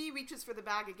 Dee reaches for the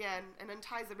bag again and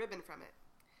unties a ribbon from it.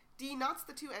 Dee knots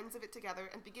the two ends of it together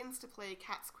and begins to play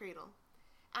cat's cradle.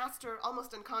 Aster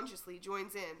almost unconsciously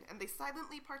joins in, and they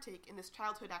silently partake in this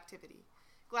childhood activity,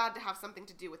 glad to have something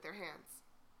to do with their hands.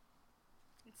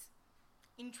 It's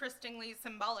interestingly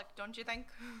symbolic, don't you think?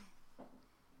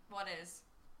 What is?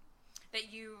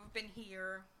 That you've been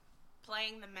here,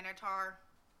 playing the Minotaur.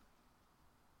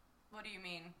 What do you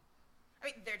mean?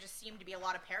 There just seem to be a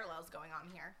lot of parallels going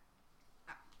on here.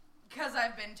 Because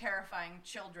I've been terrifying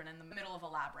children in the middle of a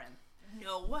labyrinth.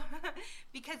 No,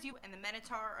 because you and the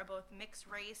Minotaur are both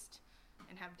mixed-raced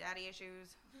and have daddy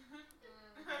issues.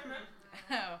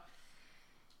 Oh,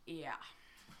 yeah.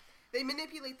 They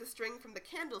manipulate the string from the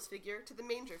candles figure to the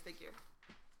manger figure.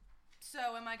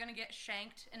 So, am I gonna get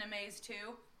shanked in a maze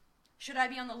too? Should I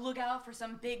be on the lookout for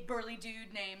some big burly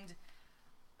dude named,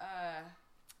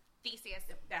 Theseus.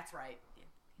 That's right. Yeah,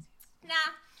 Theseus.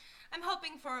 Nah, I'm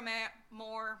hoping for a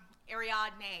more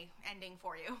Ariadne ending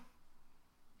for you.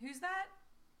 Who's that?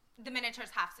 The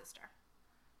Minotaur's half-sister.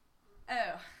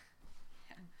 Oh.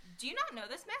 Do you not know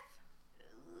this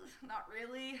myth? Not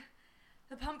really.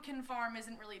 The pumpkin farm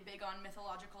isn't really big on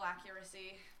mythological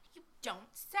accuracy. You don't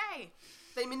say.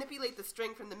 They manipulate the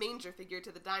string from the manger figure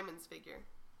to the diamonds figure.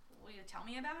 Will you tell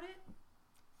me about it?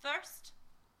 First,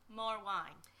 more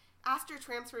wine. Aster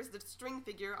transfers the string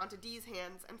figure onto Dee's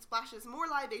hands and splashes more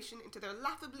libation into their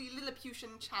laughably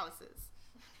Lilliputian chalices.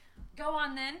 Go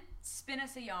on then. Spin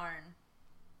us a yarn.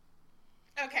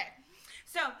 Okay,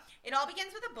 so it all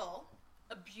begins with a bull,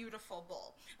 a beautiful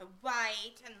bull,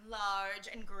 white and large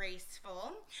and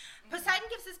graceful. Poseidon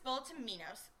gives this bull to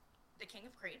Minos, the king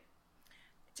of Crete,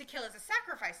 to kill as a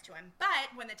sacrifice to him.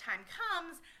 But when the time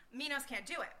comes, Minos can't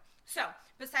do it. So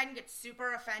Poseidon gets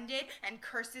super offended and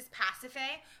curses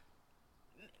Pasiphae,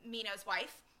 Minos'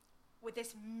 wife, with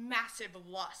this massive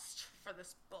lust for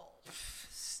this bull.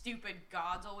 Stupid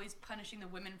gods always punishing the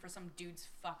women for some dude's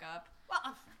fuck up.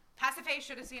 Well, Pasiphae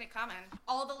should have seen it coming.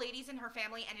 All the ladies in her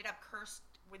family ended up cursed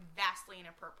with vastly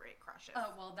inappropriate crushes.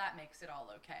 Oh, well, that makes it all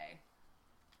okay.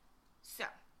 So,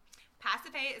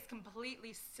 Pasiphae is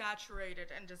completely saturated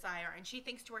in desire, and she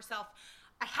thinks to herself,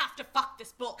 I have to fuck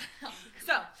this bull.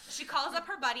 So, she calls up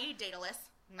her buddy, Daedalus,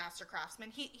 master craftsman.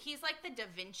 He's like the Da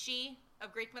Vinci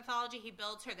of Greek mythology. He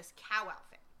builds her this cow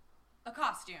outfit. A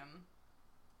costume.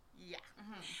 Yeah.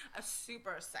 A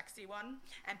super sexy one.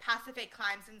 And Pasiphae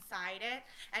climbs inside it,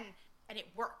 and it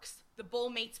works. The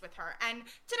bull mates with her, and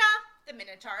ta-da! The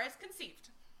Minotaur is conceived.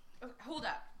 Hold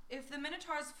up. If the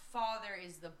Minotaur's father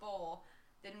is the bull,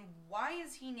 then why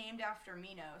is he named after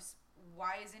Minos?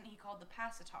 Why isn't he called the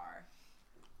Pasitar?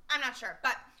 I'm not sure,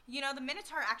 but, the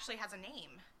Minotaur actually has a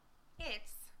name.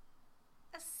 It's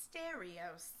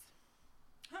Asterios.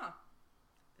 Huh.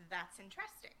 That's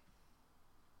interesting.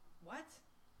 What?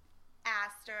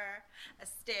 Aster,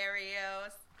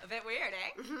 Asterios. A bit weird,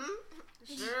 eh?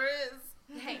 Sure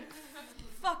is. Hey,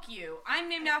 fuck you. I'm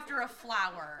named after a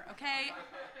flower, okay?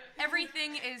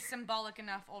 Everything is symbolic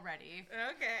enough already.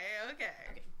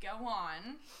 Okay. Go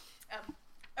on.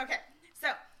 Okay, so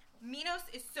Minos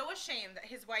is so ashamed that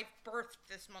his wife birthed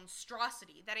this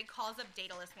monstrosity that he calls up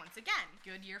Daedalus once again.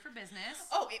 Good year for business.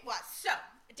 Oh, it was. So,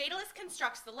 Daedalus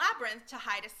constructs the labyrinth to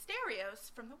hide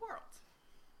Asterios from the world.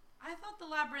 I thought the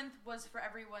labyrinth was for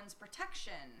everyone's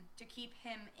protection, to keep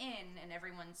him in and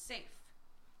everyone safe.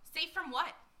 Safe from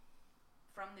what?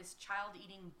 From this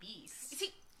child-eating beast. You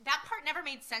see, that part never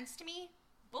made sense to me.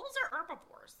 Bulls are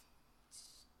herbivores.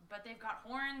 But they've got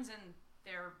horns and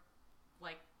they're,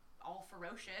 all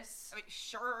ferocious. I mean,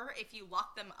 sure, if you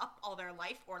lock them up all their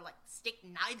life or, stick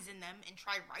knives in them and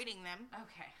try riding them.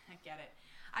 Okay, I get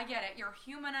it. You're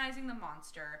humanizing the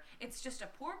monster. It's just a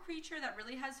poor creature that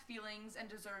really has feelings and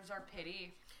deserves our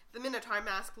pity. The Minotaur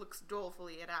mask looks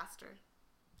dolefully at Aster.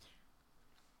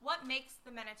 What makes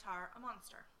the Minotaur a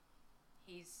monster?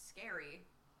 He's scary.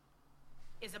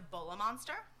 Is a bull a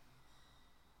monster?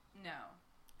 No.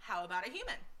 How about a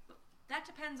human? That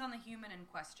depends on the human in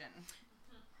question.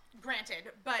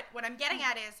 Granted, but what I'm getting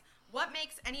at is, what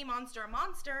makes any monster a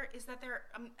monster is that they're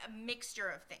a mixture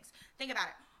of things. Think about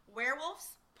it.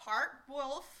 Werewolves, part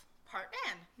wolf, part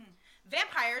man.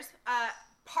 Vampires,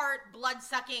 part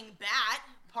blood-sucking bat,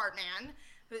 part man.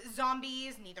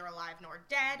 Zombies, neither alive nor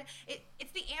dead.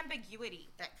 It's the ambiguity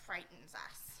that frightens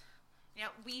us.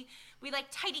 We like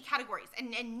tidy categories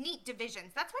and neat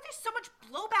divisions. That's why there's so much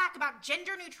blowback about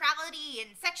gender neutrality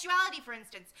and sexuality, for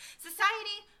instance.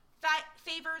 Society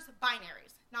favors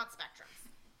binaries, not spectrums.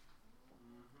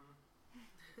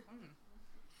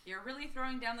 You're really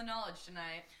throwing down the knowledge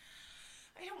tonight.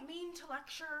 I don't mean to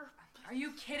lecture. Are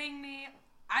you kidding me?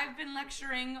 I've been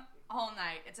lecturing all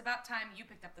night. It's about time you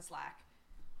picked up the slack.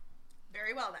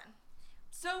 Very well, then.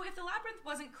 So, if the labyrinth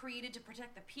wasn't created to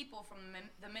protect the people from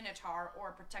the Minotaur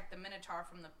or protect the Minotaur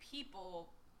from the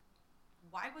people,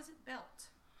 why was it built?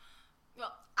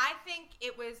 Well, I think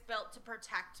it was built to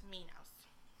protect Minos.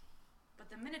 But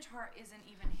the Minotaur isn't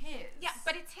even his. Yeah,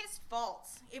 but it's his fault.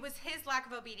 It was his lack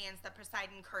of obedience that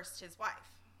Poseidon cursed his wife.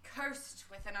 Cursed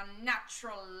with an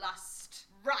unnatural lust.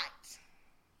 Right.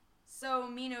 So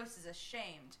Minos is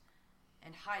ashamed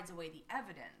and hides away the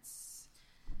evidence.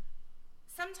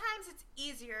 Sometimes it's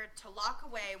easier to lock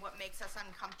away what makes us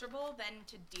uncomfortable than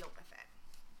to deal with it.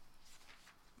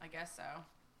 I guess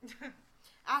so.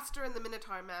 Aster and the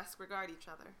Minotaur mask regard each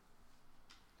other.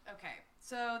 Okay,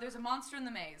 so there's a monster in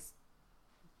the maze.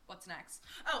 What's next?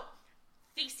 Oh,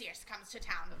 Theseus comes to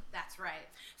town. That's right.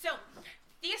 So,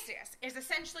 Theseus is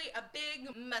essentially a big,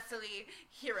 muscly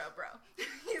hero bro.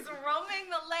 He's roaming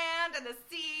the land and the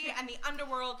sea and the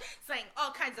underworld, slaying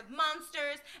all kinds of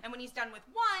monsters, and when he's done with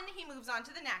one, he moves on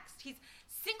to the next. He's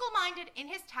single-minded in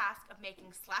his task of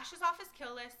making slashes off his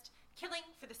kill list, killing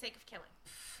for the sake of killing.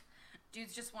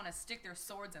 Dudes just want to stick their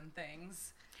swords in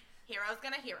things. Hero's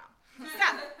gonna hero.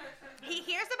 So, he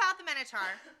hears about the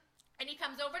Minotaur, and he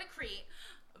comes over to Crete,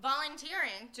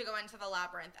 volunteering to go into the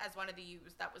labyrinth as one of the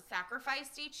ewes that was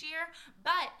sacrificed each year,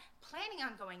 but planning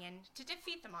on going in to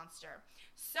defeat the monster.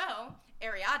 So,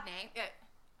 Ariadne,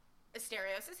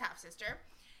 Asterios' half-sister,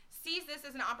 sees this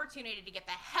as an opportunity to get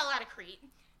the hell out of Crete.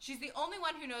 She's the only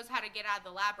one who knows how to get out of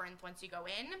the labyrinth once you go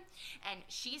in, and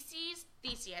she sees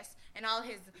Theseus and all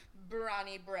his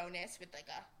brawny broness with like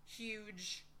a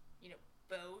huge,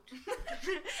 boat,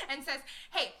 and says,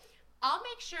 hey, I'll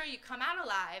make sure you come out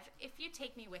alive if you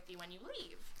take me with you when you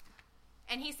leave.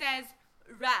 And he says,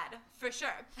 rad, for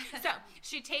sure. So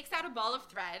she takes out a ball of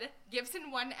thread, gives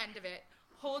him one end of it,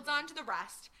 holds on to the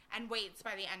rest, and waits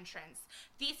by the entrance.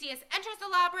 Theseus enters the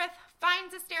labyrinth,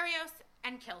 finds Asterios,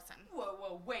 and kills him.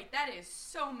 Whoa, wait, that is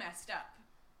so messed up.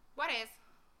 What is?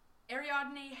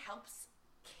 Ariadne helps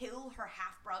kill her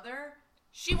half-brother?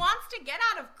 She wants to get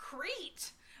out of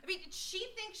Crete. I mean, she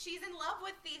thinks she's in love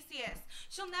with Theseus.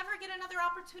 She'll never get another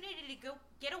opportunity to go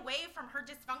get away from her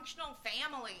dysfunctional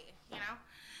family,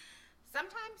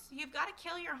 Sometimes you've got to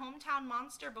kill your hometown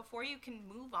monster before you can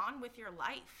move on with your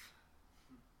life.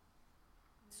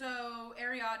 So,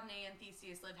 Ariadne and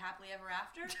Theseus live happily ever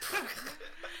after?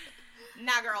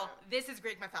 Nah, girl, this is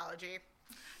Greek mythology.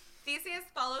 Theseus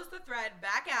follows the thread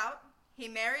back out. He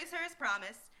marries her as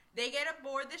promised. They get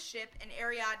aboard the ship, and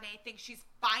Ariadne thinks she's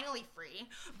finally free.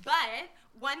 But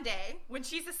one day, when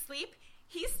she's asleep,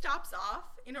 he stops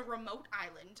off in a remote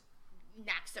island,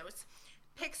 Naxos,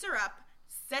 picks her up,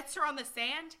 sets her on the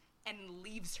sand, and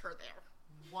leaves her there.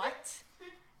 What?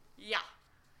 Yeah.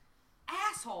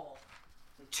 Asshole.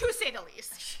 To say the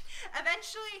least.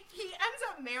 Eventually, he ends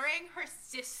up marrying her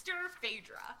sister,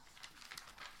 Phaedra.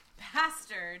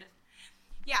 Bastard.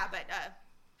 Yeah, but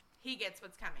he gets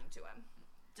what's coming to him.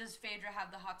 Does Phaedra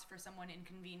have the hots for someone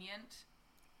inconvenient?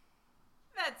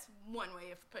 That's one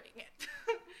way of putting it.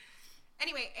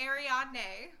 Anyway,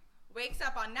 Ariadne wakes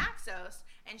up on Naxos,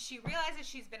 and she realizes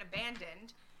she's been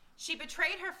abandoned. She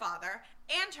betrayed her father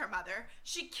and her mother.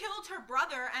 She killed her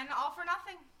brother, and all for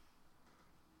nothing.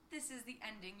 This is the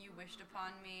ending you wished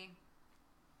upon me.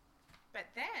 But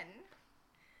then,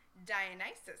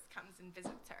 Dionysus comes and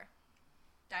visits her.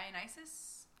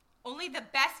 Dionysus? Only the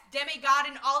best demigod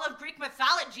in all of Greek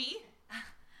mythology.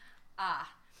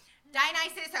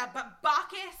 Dionysus,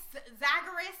 Bacchus,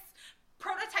 Zagreus,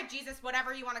 prototype Jesus,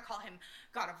 whatever you want to call him.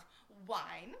 God of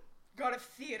wine, god of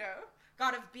theater,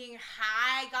 god of being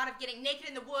high, god of getting naked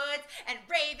in the woods and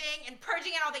raving and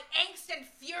purging out all the angst and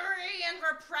fury and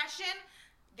repression.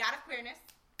 God of queerness,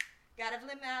 god of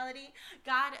liminality,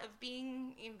 god of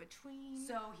being in between.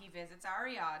 So he visits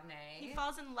Ariadne. He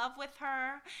falls in love with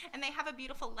her, and they have a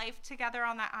beautiful life together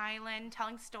on the island,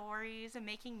 telling stories and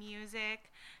making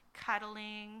music,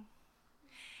 cuddling.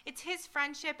 It's his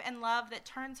friendship and love that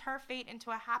turns her fate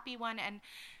into a happy one and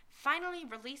finally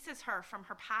releases her from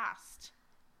her past.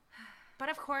 But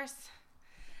of course,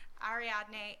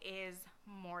 Ariadne is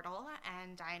mortal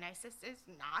and Dionysus is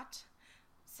not.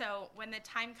 So when the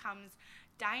time comes,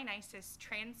 Dionysus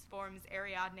transforms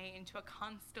Ariadne into a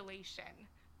constellation,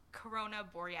 Corona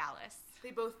Borealis.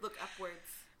 They both look upwards.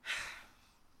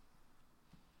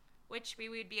 Which we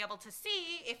would be able to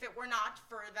see if it were not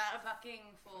for the fucking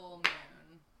full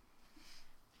moon.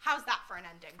 How's that for an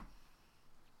ending?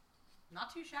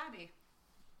 Not too shabby.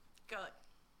 Good.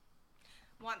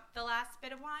 Want the last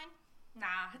bit of wine?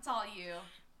 Nah, it's all you.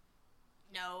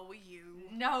 No, you.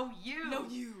 No, you. No,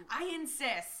 you. I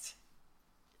insist.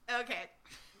 Okay.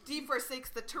 Dee forsakes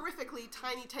the terrifically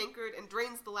tiny tankard and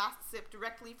drains the last sip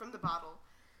directly from the bottle.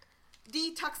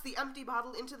 Dee tucks the empty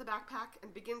bottle into the backpack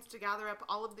and begins to gather up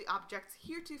all of the objects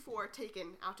heretofore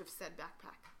taken out of said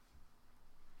backpack.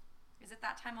 Is it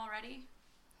that time already?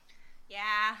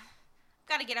 Yeah.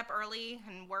 Got to get up early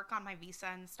and work on my visa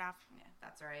and stuff. Yeah,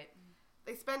 that's right.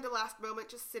 They spend a last moment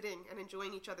just sitting and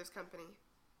enjoying each other's company.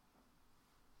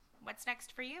 What's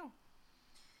next for you?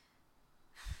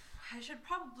 I should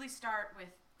probably start with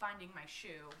finding my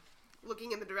shoe.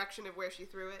 Looking in the direction of where she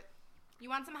threw it. You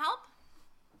want some help?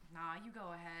 Nah, you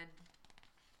go ahead.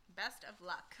 Best of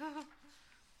luck.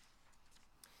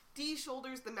 Dee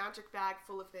shoulders the magic bag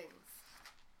full of things.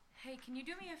 Hey, can you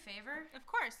do me a favor? Of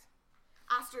course.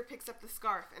 Aster picks up the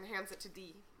scarf and hands it to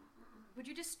Dee. Would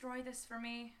you destroy this for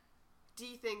me?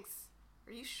 Dee thinks,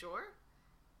 Are you sure?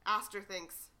 Aster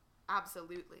thinks,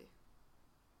 absolutely.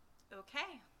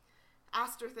 Okay.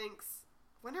 Aster thinks,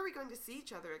 when are we going to see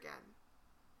each other again?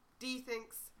 Dee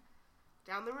thinks,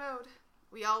 down the road.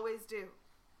 We always do.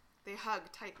 They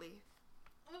hug tightly.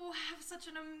 Oh, have such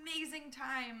an amazing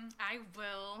time. I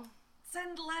will.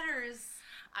 Send letters.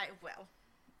 I will.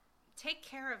 Take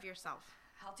care of yourself.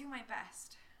 I'll do my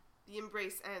best. The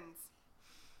embrace ends.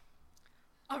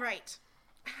 All right.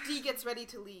 Dee gets ready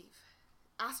to leave.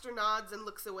 Aster nods and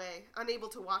looks away, unable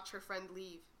to watch her friend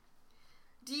leave.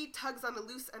 Dee tugs on the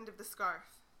loose end of the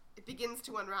scarf. It begins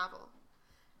to unravel.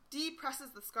 Dee presses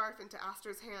the scarf into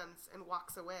Aster's hands and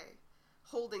walks away,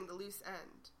 holding the loose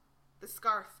end. The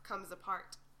scarf comes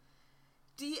apart.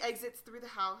 Dee exits through the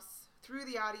house, through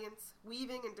the audience,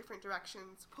 weaving in different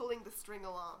directions, pulling the string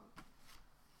along.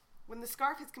 When the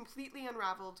scarf is completely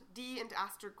unraveled, Dee and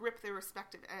Aster grip their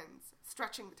respective ends,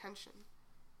 stretching the tension.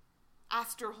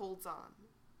 Aster holds on.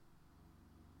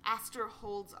 Aster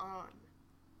holds on.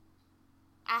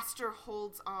 Aster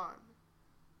holds on.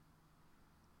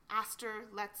 Aster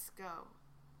lets go.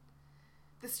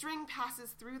 The string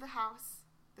passes through the house.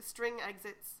 The string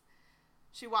exits.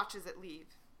 She watches it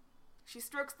leave. She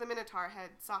strokes the minotaur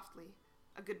head softly,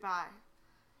 a goodbye.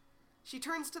 She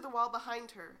turns to the wall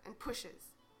behind her and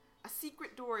pushes. A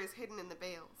secret door is hidden in the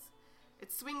bales.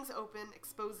 It swings open,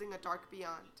 exposing a dark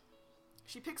beyond.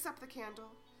 She picks up the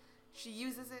candle. She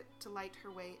uses it to light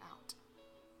her way out.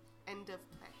 End of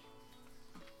play.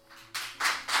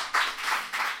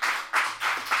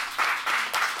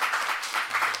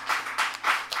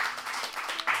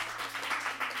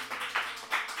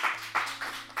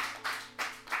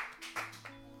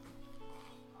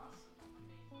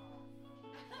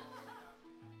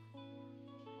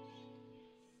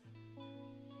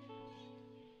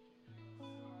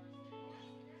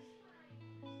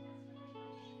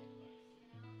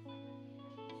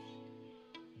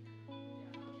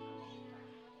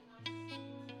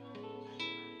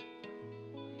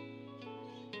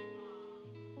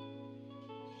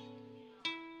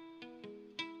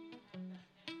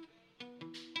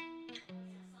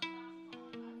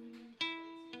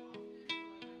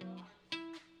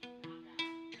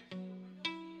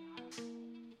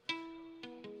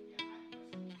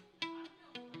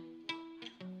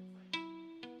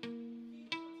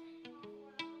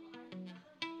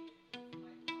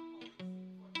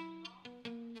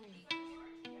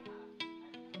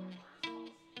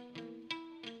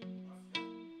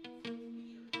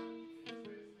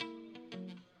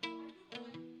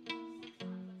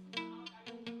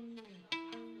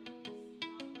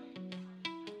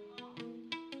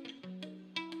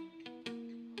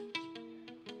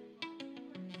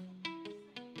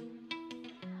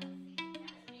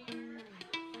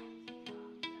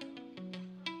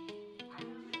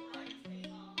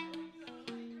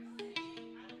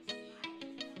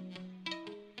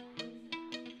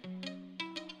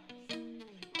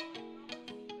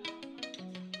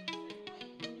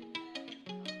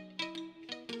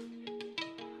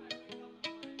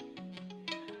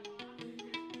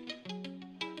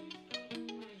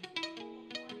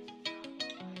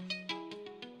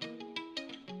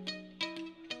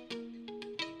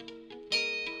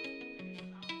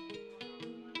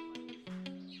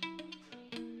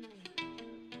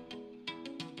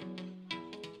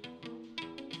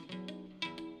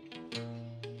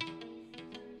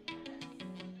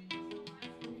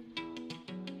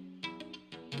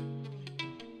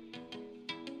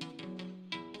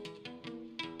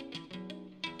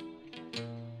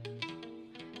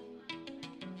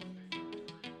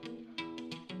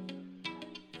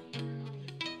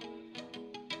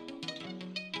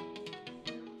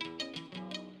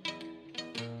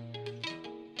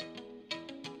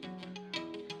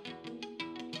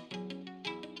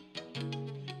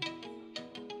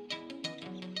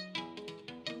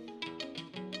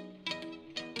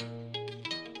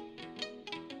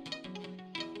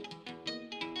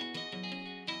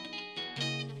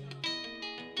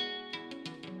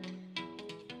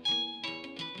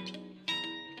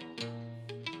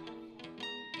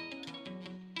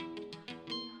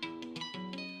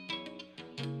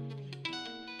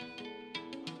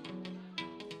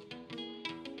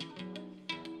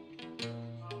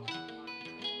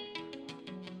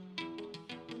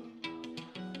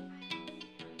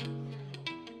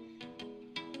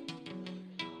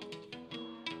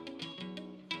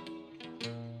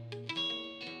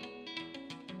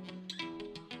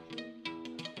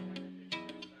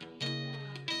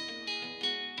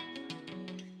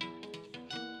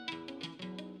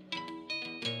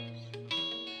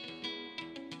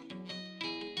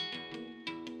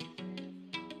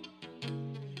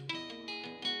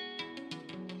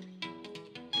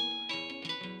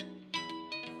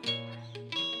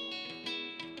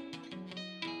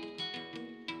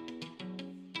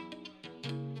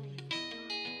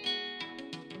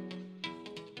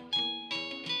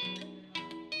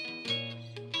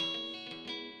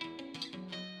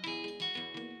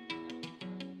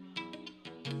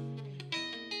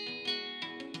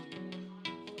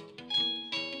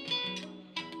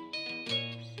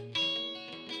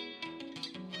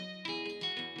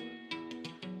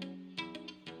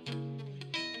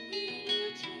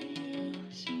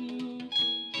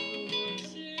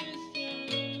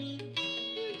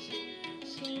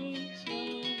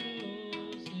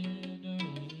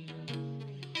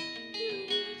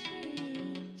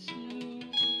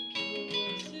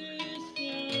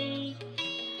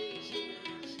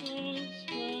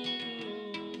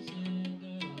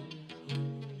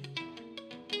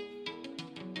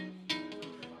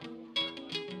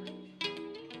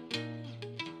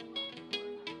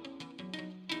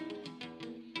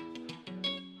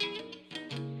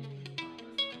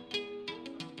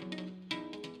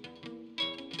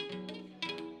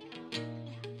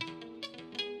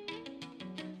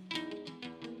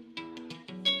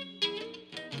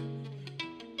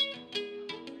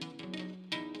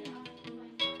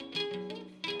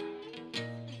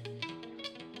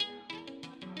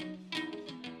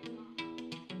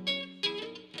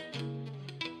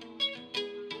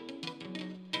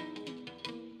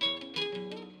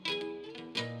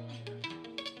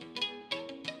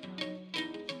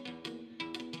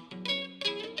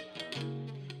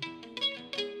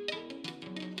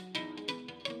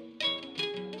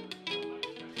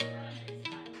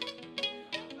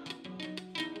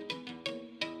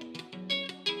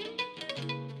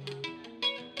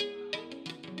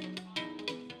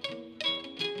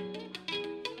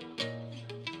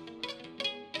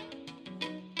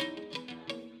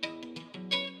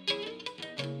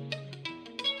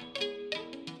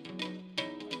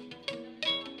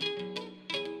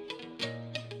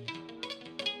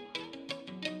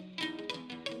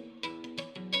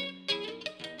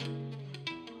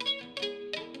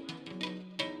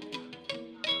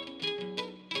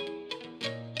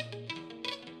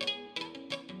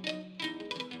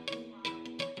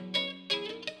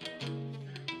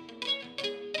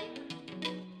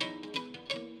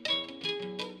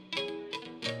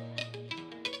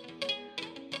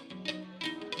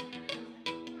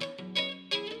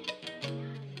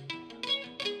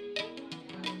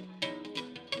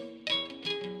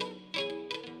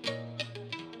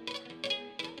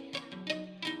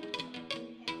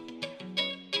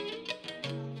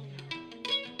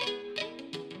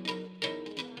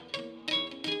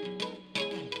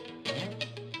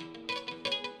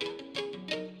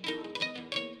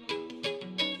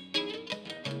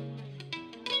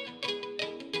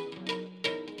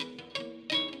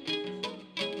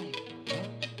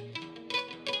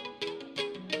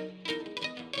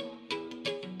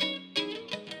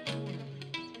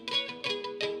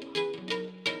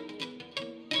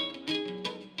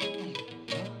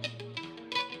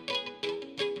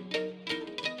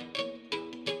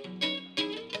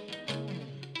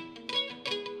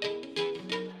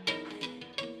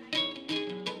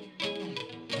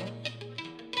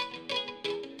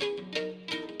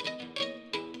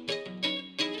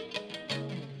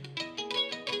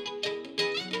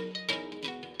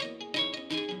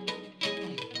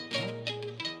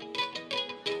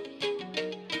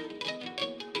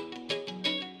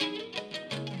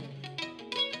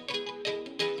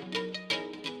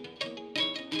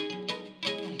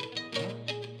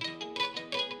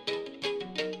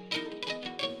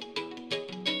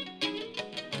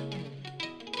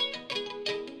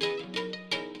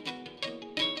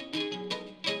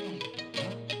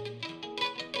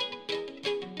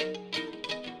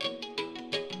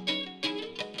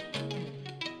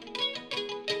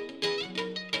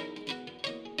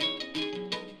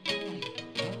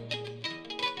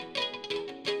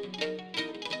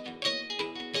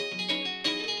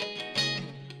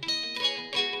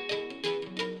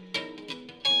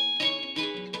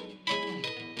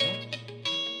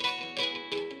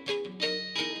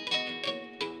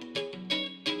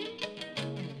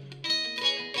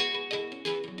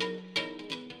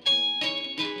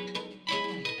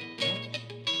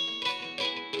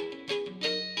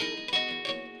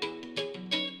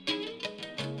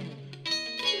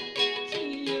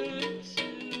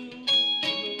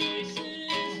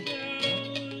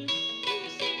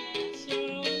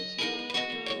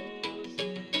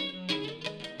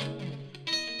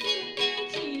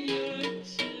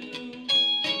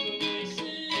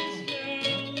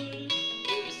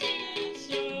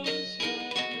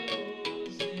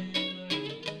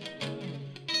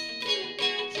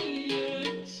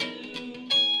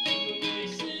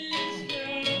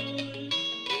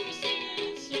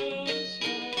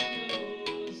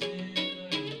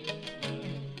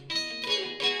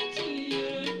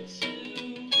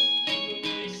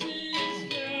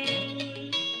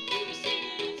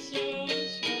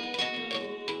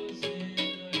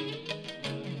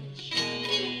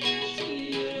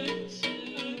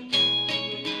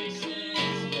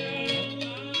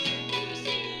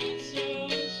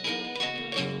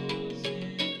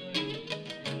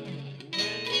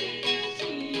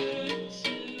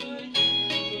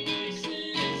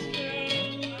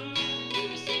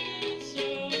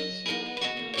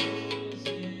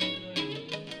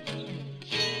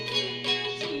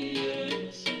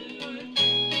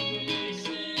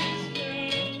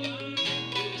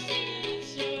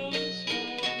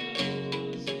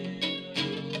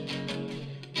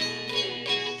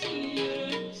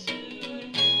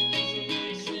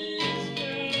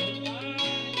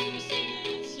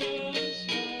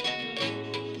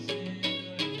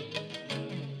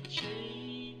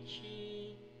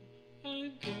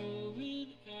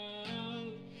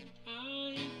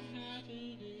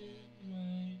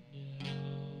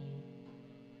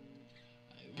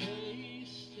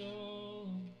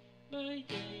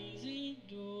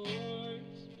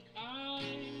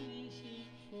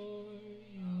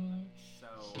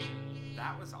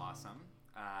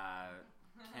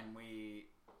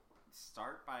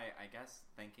 I guess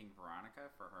thanking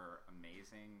Veronica for her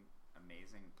amazing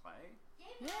play.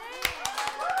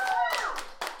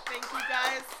 Thank you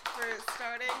guys for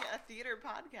starting a theater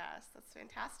podcast. That's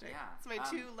fantastic. Yeah. It's my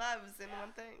two loves in one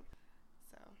thing.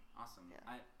 So awesome. Yeah.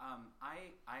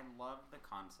 I love the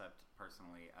concept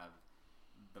personally of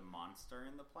the monster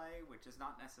in the play, which is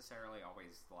not necessarily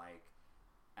always like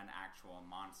an actual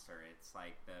monster. It's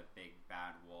like the big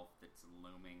bad wolf that's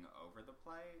looming over the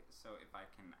play. So if I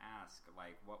can ask,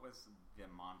 like, what was the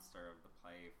monster of the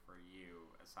play for you,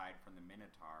 aside from the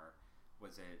Minotaur?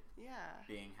 Was it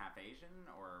being half Asian,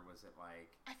 or was it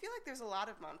like... I feel like there's a lot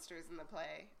of monsters in the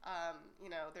play.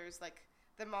 There's like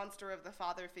the monster of the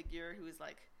father figure who's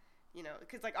like,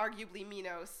 because like arguably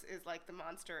Minos is like the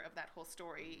monster of that whole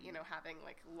story, having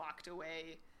like locked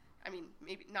away, I mean,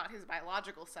 maybe not his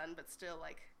biological son, but still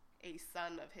like a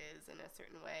son of his in a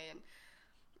certain way.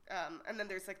 And then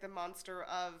there's like the monster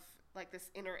of like this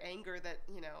inner anger that,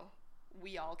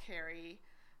 we all carry,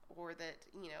 or that,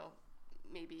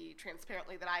 maybe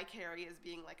transparently that I carry as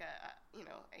being like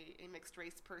a mixed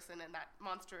race person, and that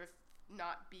monster of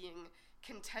not being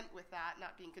content with that,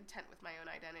 not being content with my own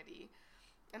identity.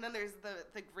 And then there's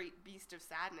the great beast of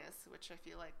sadness, which I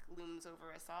feel like looms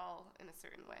over us all in a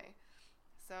certain way.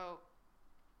 So,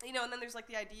 and then there's like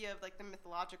the idea of like the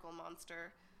mythological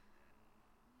monster,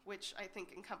 which I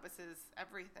think encompasses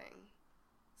everything.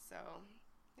 So,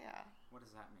 yeah. What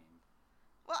does that mean?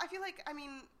 Well, I feel like,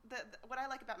 what I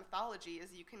like about mythology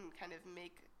is you can kind of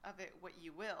make of it what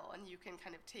you will, and you can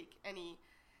kind of take any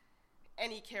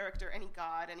character, any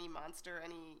god, any monster,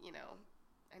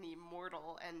 any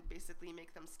mortal, and basically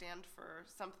make them stand for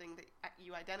something that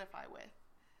you identify with.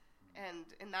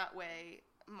 And in that way,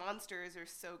 monsters are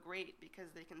so great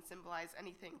because they can symbolize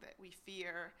anything that we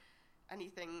fear,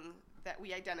 anything that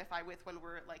we identify with when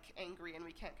we're like angry and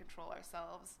we can't control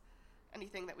ourselves,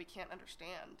 anything that we can't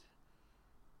understand.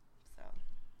 So,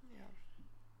 yeah.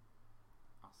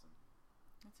 Awesome.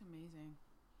 That's amazing.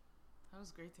 That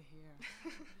was great to hear.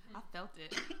 I felt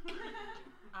it.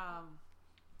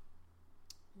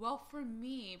 Well, for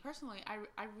me, personally,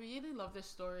 I really love this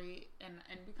story, and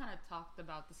we kind of talked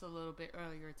about this a little bit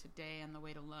earlier today on the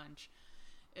way to lunch,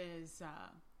 is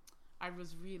I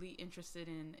was really interested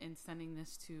in sending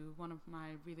this to one of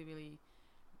my really, really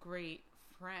great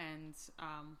friends,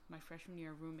 my freshman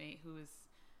year roommate, who is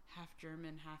half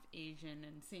German, half Asian,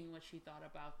 and seeing what she thought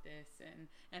about this and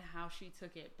how she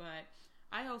took it. But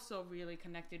I also really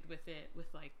connected with it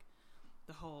with like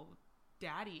the whole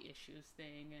daddy issues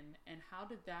thing, and how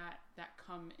did that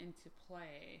come into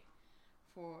play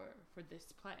for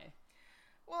this play?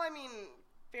 Well,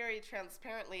 very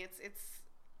transparently, it's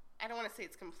I don't want to say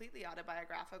it's completely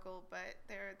autobiographical, but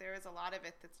there is a lot of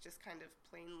it that's just kind of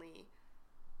plainly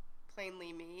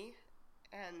me,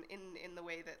 and in the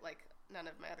way that like none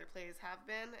of my other plays have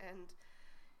been. And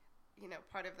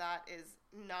part of that is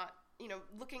not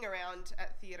looking around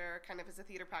at theater kind of as a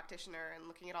theater practitioner and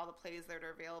looking at all the plays that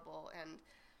are available, and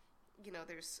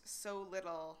there's so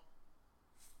little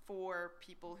for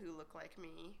people who look like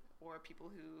me, or people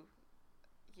who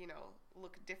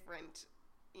look different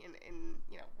in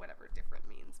whatever different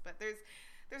means. But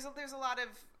there's a lot of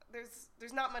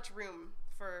there's not much room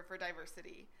for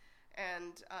diversity,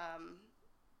 and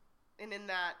in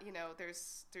that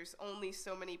there's only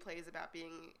so many plays about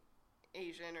being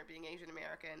Asian or being Asian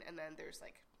American, and then there's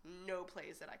like no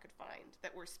plays that I could find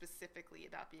that were specifically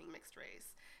about being mixed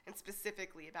race and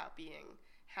specifically about being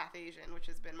half Asian, which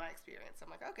has been my experience. I'm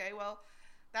like, okay, well,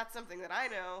 that's something that I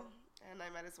know, and I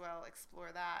might as well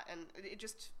explore that. And it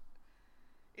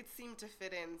seemed to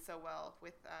fit in so well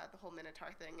with the whole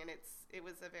Minotaur thing, and it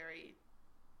was a very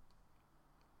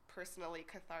personally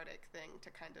cathartic thing to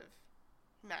kind of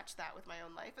match that with my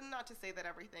own life. And not to say that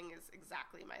everything is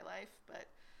exactly my life,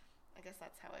 but I guess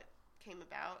that's how it came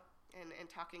about. And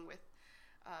talking with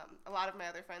a lot of my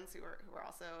other friends who are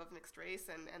also of mixed race,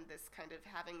 and this kind of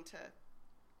having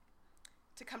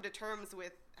to come to terms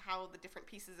with how the different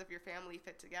pieces of your family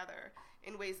fit together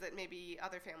in ways that maybe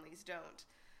other families don't,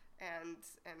 and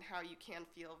how you can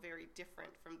feel very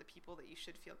different from the people that you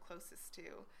should feel closest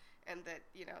to, and that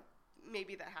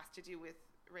maybe that has to do with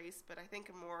race, but I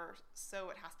think more so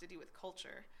it has to do with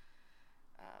culture.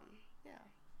 Yeah.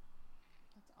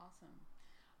 That's awesome.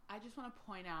 I just want to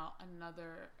point out I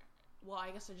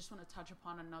just want to touch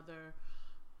upon another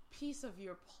piece of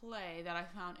your play that I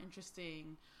found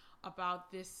interesting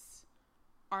about this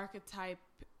archetype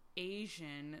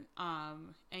Asian,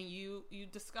 and you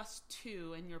discussed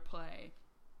two in your play.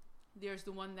 There's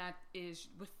the one that is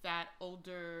with that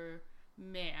older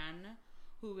man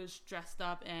who is dressed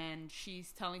up, and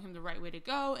she's telling him the right way to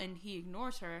go, and he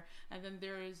ignores her. And then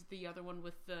there is the other one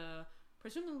with the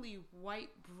presumably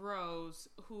white bros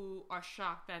who are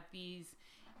shocked that these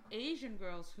Asian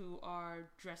girls who are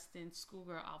dressed in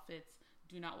schoolgirl outfits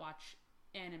do not watch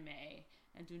anime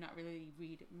and do not really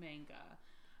read manga.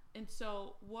 And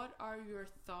so what are your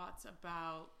thoughts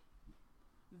about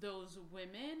those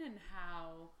women and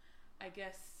how, I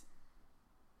guess,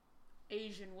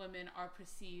 Asian women are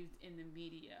perceived in the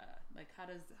media? Like, how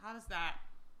does that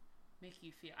make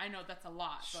you feel? I know that's a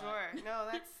lot. Sure. No,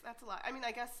 that's a lot. I mean,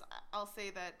 I guess I'll say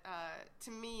that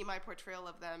to me, my portrayal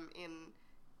of them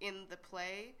in the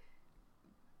play,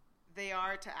 they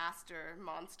are to Aster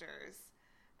monsters,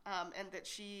 and that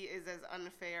she is as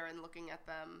unfair in looking at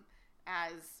them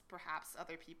as perhaps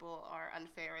other people are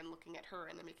unfair in looking at her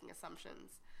and making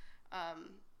assumptions.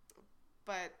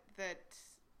 But that,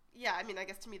 yeah, I mean, I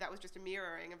guess to me that was just a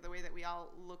mirroring of the way that we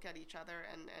all look at each other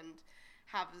and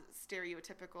have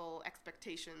stereotypical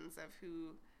expectations of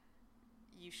who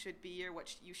you should be or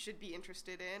what you should be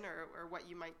interested in or what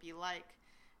you might be like.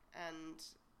 And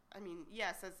I mean,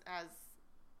 yes,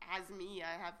 as me,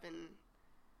 I have been,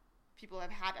 people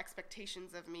have had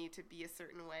expectations of me to be a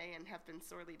certain way and have been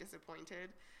sorely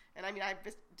disappointed. And I mean, I've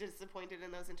been disappointed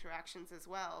in those interactions as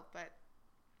well. But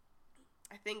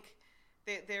I think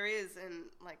there is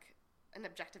an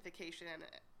objectification,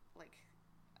 like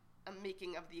a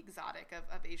making of the exotic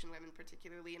of Asian women,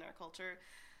 particularly in our culture.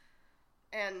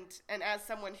 And as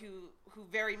someone who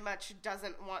very much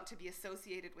doesn't want to be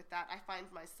associated with that, I find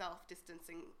myself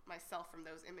distancing myself from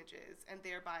those images and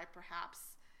thereby perhaps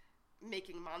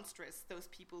making monstrous those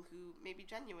people who maybe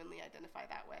genuinely identify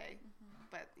that way. Mm-hmm.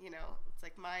 But, it's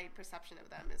like my perception of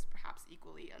them is perhaps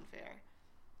equally unfair.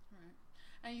 Right.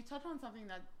 And you touched on something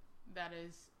that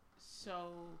is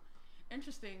so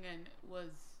interesting and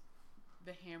was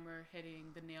the hammer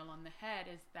hitting the nail on the head,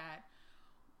 is that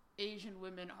Asian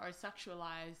women are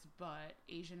sexualized, but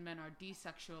Asian men are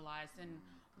desexualized. And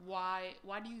why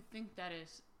do you think that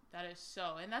is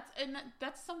so? And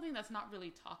that's something that's not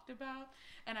really talked about.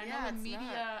 And I know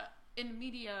in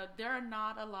media there are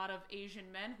not a lot of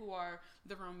Asian men who are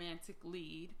the romantic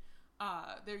lead.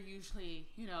 They're usually,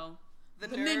 the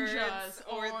ninjas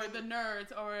or the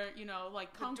nerds or,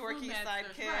 like kung fu dorky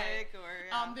sidekick, right? or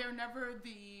yeah. They're never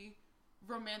the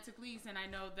romantic leads. And I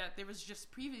know that there was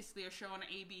just previously a show on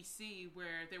ABC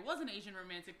where there was an Asian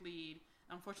romantic lead.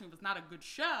 Unfortunately, it was not a good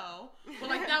show, but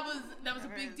like that was a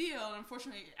big deal. And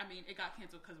unfortunately, I mean, it got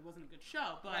canceled because it wasn't a good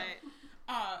show. But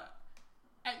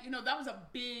that was a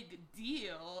big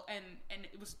deal, and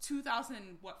it was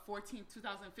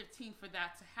 2015 for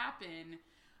that to happen,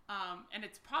 and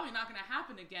it's probably not going to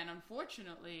happen again,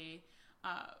 unfortunately.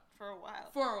 For a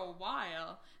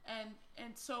while.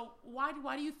 And so why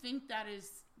do you think that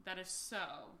is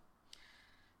so?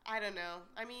 I don't know.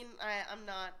 I mean, I'm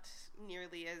not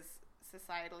nearly as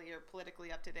societally or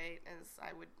politically up to date as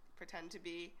I would pretend to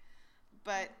be.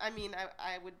 But, I mean,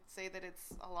 I would say that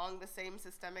it's along the same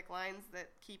systemic lines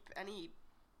that keep any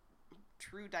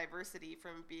true diversity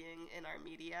from being in our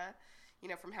media.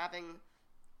 From having,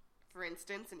 for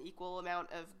instance, an equal amount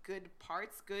of good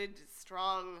parts, good,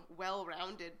 strong,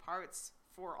 well-rounded parts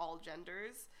for all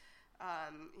genders,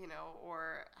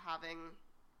 or having,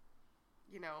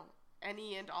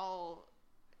 any and all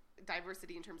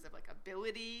diversity in terms of like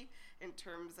ability, in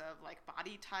terms of like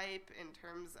body type, in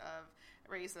terms of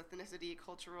race, ethnicity,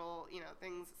 cultural,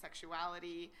 things,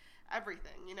 sexuality,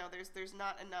 everything. There's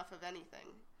not enough of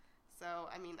anything. So,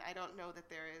 I mean, I don't know that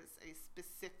there is a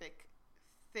specific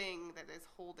thing that is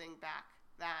holding back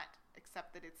that,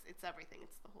 except that it's everything.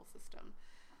 It's the whole system.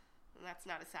 And that's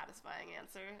not a satisfying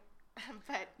answer.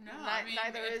 But no,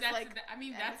 neither is like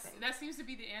that seems to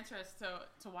be the answer as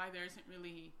to why there isn't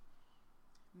really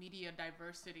media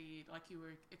diversity, like you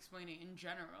were explaining, in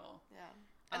general. Yeah.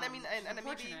 And I mean, and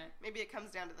maybe it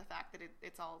comes down to the fact that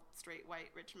it's all straight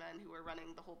white rich men who are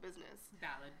running the whole business.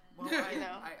 Valid. Well,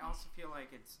 I also feel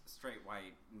like it's straight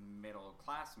white middle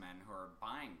class men who are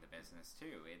buying the business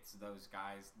too. It's those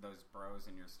guys, those bros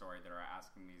in your story that are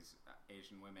asking these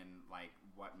Asian women, like,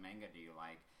 what manga do you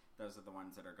like? Those are the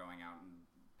ones that are going out and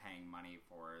paying money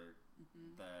for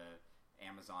the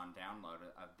Amazon download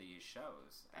of these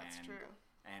shows. That's true.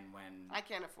 And when I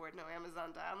can't afford no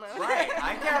Amazon download, right?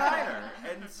 I can't either.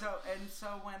 And so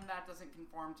when that doesn't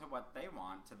conform to what they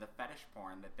want, to the fetish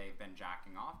porn that they've been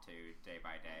jacking off to day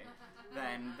by day,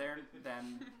 then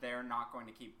they're not going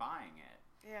to keep buying it.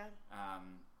 Yeah.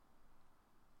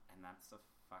 And that's the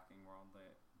fucking world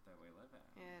that we live in.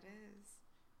 Yeah, it is.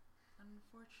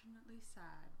 Unfortunately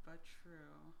sad, but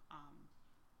true.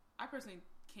 I personally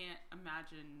can't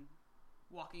imagine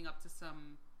walking up to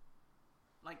some,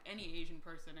 like, any Asian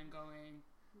person and going,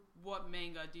 what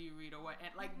manga do you read, or what,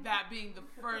 and like that being the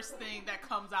first thing that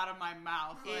comes out of my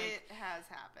mouth. Like, it has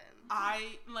happened.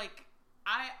 I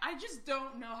just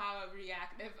don't know how I would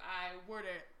react if I were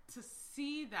to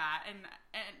see that, and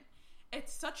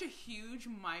it's such a huge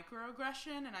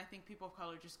microaggression, and I think people of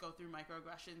color just go through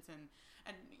microaggressions,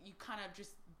 and you kind of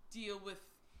just deal with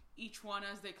each one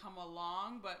as they come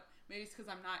along. But maybe it's because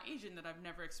I'm not Asian that I've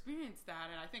never experienced that,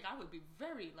 and I think I would be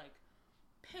very like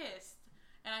pissed.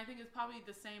 And I think it's probably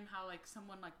the same how, like,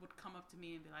 someone, like, would come up to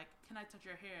me and be like, can I touch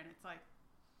your hair? And it's like,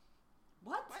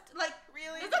 what? Like,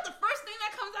 really? Is that the first thing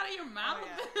that comes out of your mouth?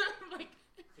 Oh, yeah.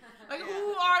 like,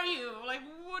 who are you? Like,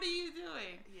 what are you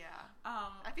doing? Yeah.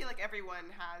 I feel like everyone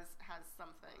has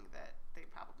something that they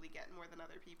probably get more than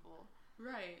other people.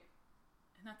 Right.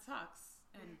 And that sucks.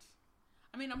 And,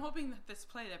 I mean, I'm hoping that this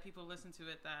play, that people listen to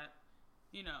it, that,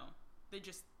 you know, they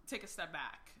just take a step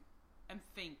back and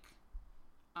think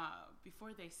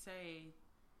before they say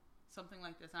something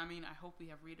like this. I mean, I hope we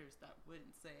have readers that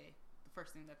wouldn't say, the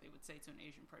first thing that they would say to an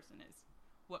Asian person is,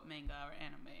 what manga or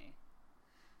anime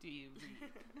do you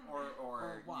read?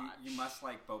 or watch? You must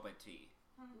like boba tea.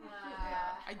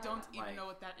 I don't even know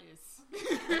what that is.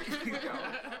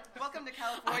 Welcome to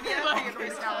California.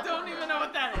 I don't even know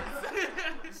what that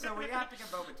is. So we have to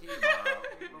get boba tea tomorrow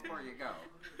before you go.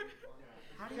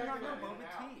 How do you not know boba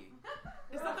tea?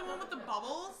 Is that the one with the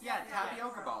bubbles? Yeah,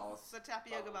 tapioca balls. So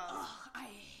tapioca balls. Ugh, I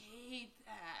hate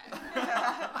that.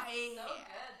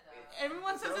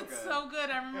 Everyone says So it's good. so good.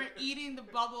 I remember eating the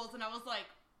bubbles, and I was like,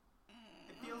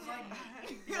 It feels like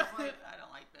I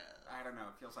don't like this. I don't know.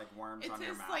 It feels like worms It on your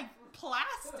tastes mouth. like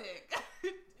plastic.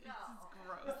 It's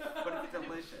gross. But it's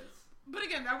delicious. But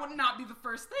again, that would not be the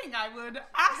first thing I would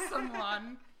ask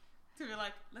someone to be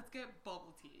like, let's get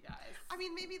bubble tea, guys. I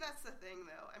mean, maybe that's the thing,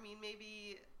 though. I mean,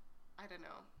 maybe, I don't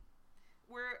know.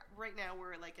 Right now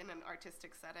we're like in an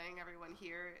artistic setting. Everyone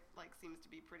here like seems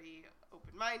to be pretty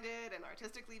open-minded and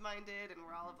artistically minded, and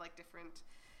we're all of like different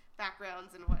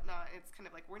backgrounds and whatnot. It's kind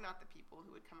of like we're not the people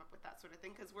who would come up with that sort of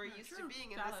thing because we're used to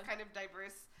being in this kind of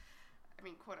diverse, I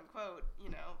mean, quote unquote,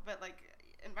 you know, but like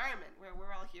environment where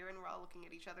we're all here and we're all looking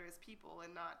at each other as people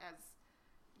and not as,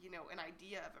 you know, an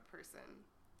idea of a person.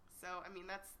 So I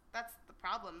mean, that's the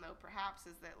problem though. Perhaps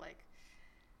is that like,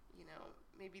 you know,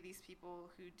 maybe these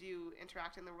people who do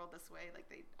interact in the world this way,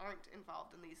 like they aren't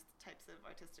involved in these types of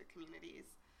artistic communities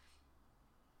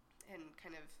and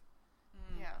kind of,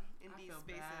 in these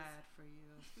spaces. I feel bad for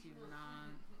you if you're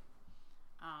not.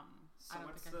 So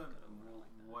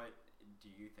what do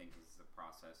you think is the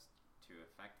process to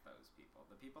affect those people?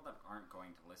 The people that aren't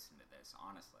going to listen to this,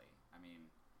 honestly. I mean,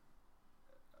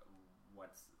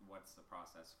 what's the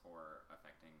process for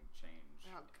affecting change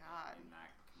Oh, God. in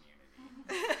that community?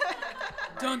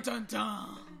 Dun dun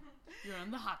dun! You're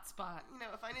in the hot spot. You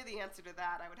know, if I knew the answer to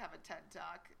that, I would have a TED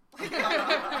Talk.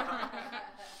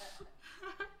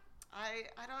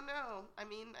 I don't know. I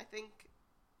mean, I think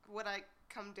what I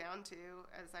come down to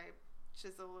as I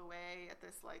chisel away at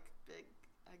this like big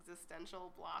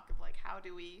existential block of like how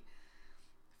do we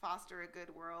foster a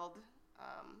good world,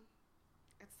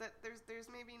 it's that there's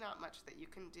maybe not much that you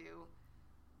can do,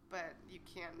 but you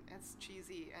can, as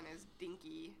cheesy and as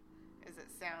dinky as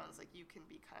it sounds, like you can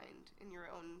be kind in your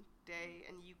own day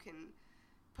and you can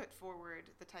put forward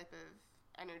the type of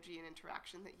energy and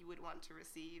interaction that you would want to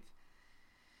receive.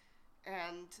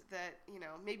 And that, you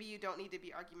know, maybe you don't need to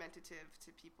be argumentative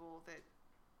to people that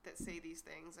say these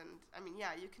things. And I mean,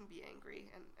 yeah, you can be angry,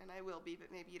 and I will be,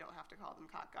 but maybe you don't have to call them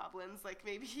cock goblins. Like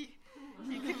maybe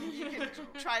you can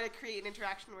try to create an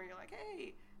interaction where you're like,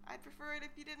 hey, I'd prefer it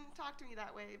if you didn't talk to me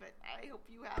that way, but I hope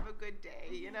you have a good day,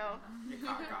 you know? You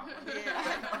cock goblin. Yeah,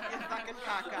 you fucking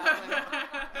cock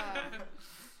goblin.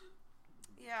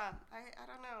 Yeah, I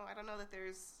don't know. I don't know that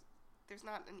there's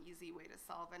not an easy way to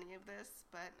solve any of this,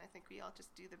 but I think we all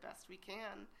just do the best we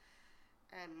can.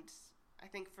 And I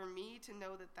think for me to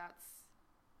know that that's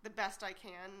the best I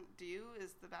can do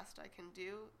is the best I can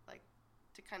do, like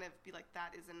to kind of be like,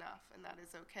 that is enough and that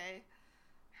is okay,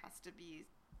 I have to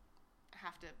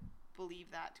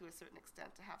believe that to a certain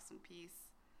extent to have some peace.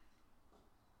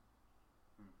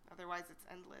 Otherwise it's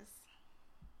endless.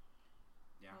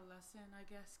 Yeah. The lesson, I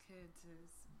guess, kids,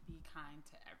 is be kind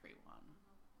to everyone,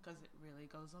 because it really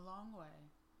goes a long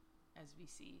way, as we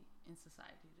see in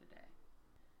society today.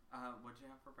 What'd you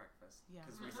have for breakfast? Yeah.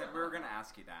 Because we said we were going to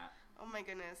ask you that. Oh my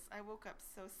goodness, I woke up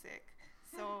so sick.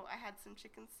 So I had some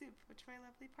chicken soup, which my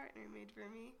lovely partner made for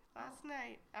me last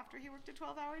night after he worked a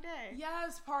 12-hour day.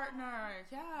 Yes, partner.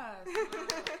 Yes.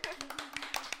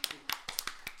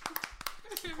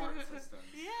 Support systems.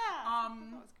 Yeah. That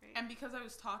was great. And because I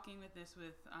was talking with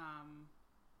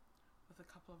a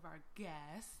couple of our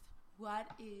guests, what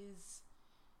was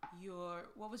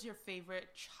your favorite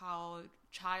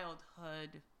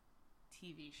childhood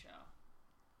TV show?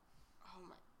 Oh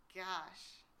my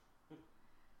gosh.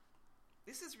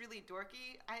 This is really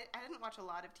dorky. I didn't watch a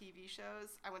lot of TV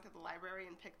shows. I went to the library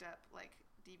and picked up like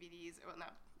DVDs,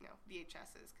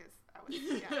 VHSs, because I was,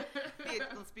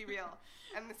 let's be real.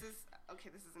 And this is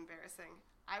embarrassing.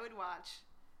 I would watch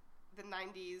the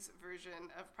 90s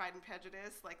version of Pride and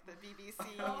Prejudice, like the BBC.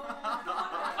 Colin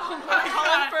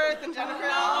Firth and Jennifer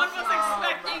No one Aniston. was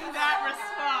expecting that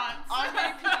response. On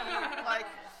repeat, like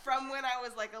from when I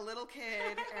was like a little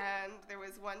kid, and there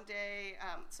was one day,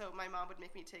 so my mom would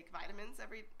make me take vitamins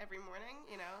every morning,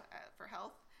 for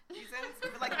health reasons,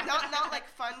 but like not like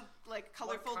fun, like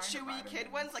colorful, chewy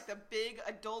kid ones, like the big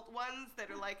adult ones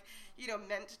that are like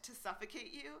meant to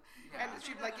suffocate you. Yeah. And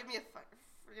she'd like give me a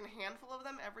freaking handful of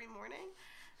them every morning.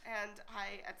 And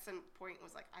I, at some point,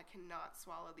 was like, I cannot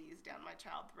swallow these down my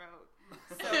child throat.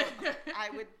 So I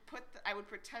would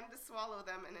pretend to swallow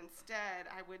them, and instead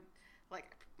I would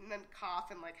and then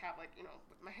cough and have with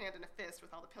my hand in a fist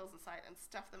with all the pills inside and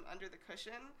stuff them under the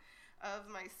cushion of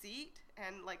my seat.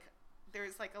 And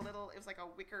there's it was like a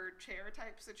wicker chair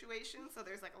type situation, so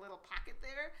there's like a little pocket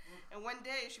there. And one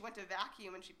day she went to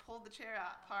vacuum and she pulled the chair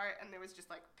apart, and there was just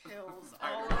pills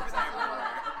all over the floor.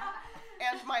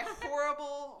 And my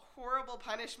horrible, horrible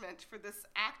punishment for this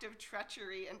act of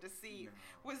treachery and deceit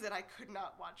was that I could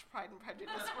not watch Pride and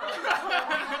Prejudice for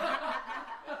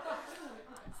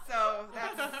So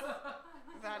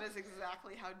that is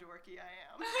exactly how dorky I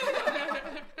am.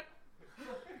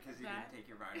 Because you didn't take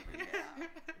your vitamins. Yeah.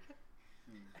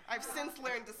 I've since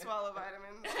learned to swallow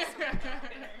vitamins.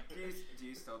 Do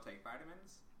you still take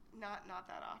vitamins? Not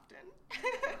that often.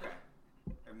 Okay.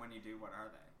 And when you do, what are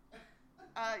they?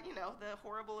 The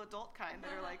horrible adult kind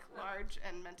that are large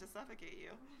and meant to suffocate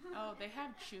you. Oh, they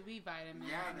have chewy vitamins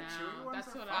Yeah, the now. chewy ones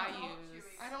That's are what fun. I use.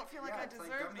 I don't feel like I it's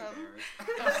deserve gummy them. bears.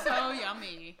 They're so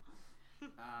yummy.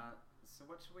 So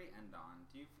what should we end on?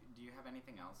 Do you have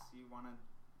anything else you want to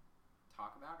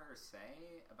talk about or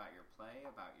say about your play,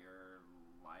 about your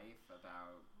life,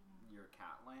 about your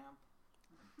cat lamp?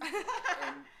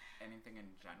 And anything in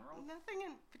general? Nothing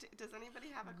in particular. Does anybody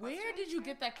have a question? Where did you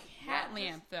get that cat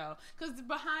lamp, though? Because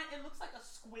behind it looks like a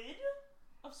squid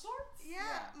of sorts.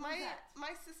 Yeah, Yeah.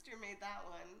 my sister made that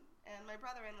one, and my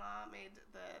brother-in-law made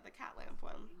the cat lamp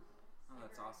one. Oh,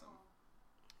 that's awesome.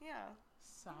 Yeah.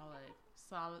 Solid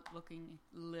looking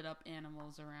lit up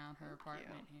animals around her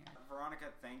apartment here.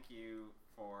 Veronica, thank you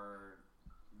for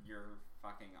your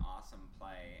fucking awesome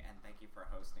play, and thank you for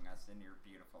hosting us in your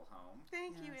beautiful home.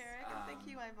 Thank you, Yes. Eric, and thank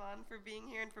you, Yvonne, for being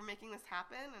here and for making this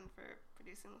happen and for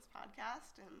producing this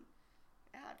podcast and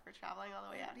for traveling all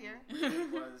the way out here.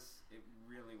 It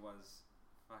really was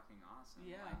fucking awesome.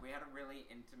 Yeah. We had a really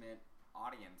intimate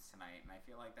audience tonight, and I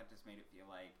feel like that just made it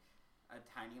feel like a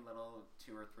tiny little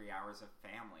 2 or 3 hours of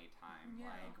family time.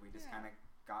 Yeah. We just kind of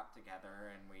got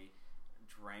together and we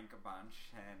drank a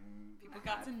bunch and People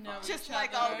got to know Just each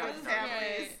like other. all good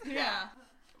families. Yeah.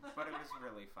 But it was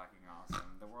really fucking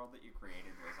awesome. The world that you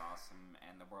created was awesome,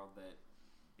 and the world that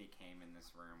became in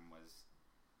this room was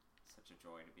such a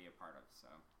joy to be a part of. So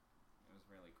it was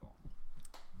really cool.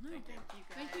 Thank you.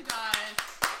 Thank you, guys.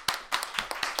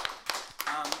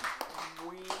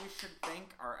 We should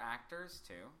thank our actors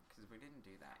too, because we didn't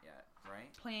do that yet,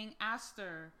 right? Playing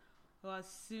Aster was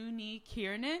Suni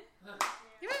Kiernan.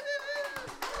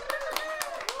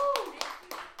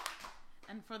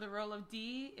 And for the role of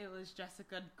Dee, it was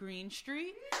Jessica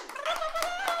Greenstreet.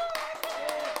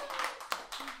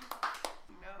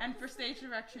 And for stage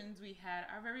directions, we had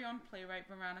our very own playwright,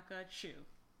 Veronica Tjioe.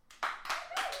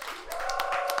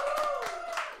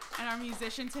 And our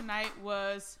musician tonight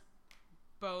was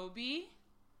Bobby.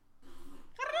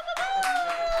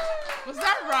 Was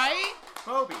that right?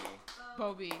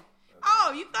 Bobby.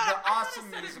 Oh, you thought The I thought awesome I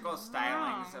said it musical wrong.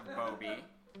 stylings of Bobby.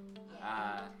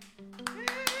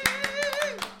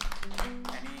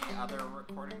 Any other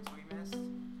recordings we missed?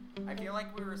 I feel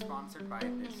like we were sponsored by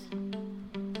this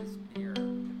beer.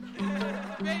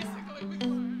 Basically, we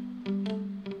were.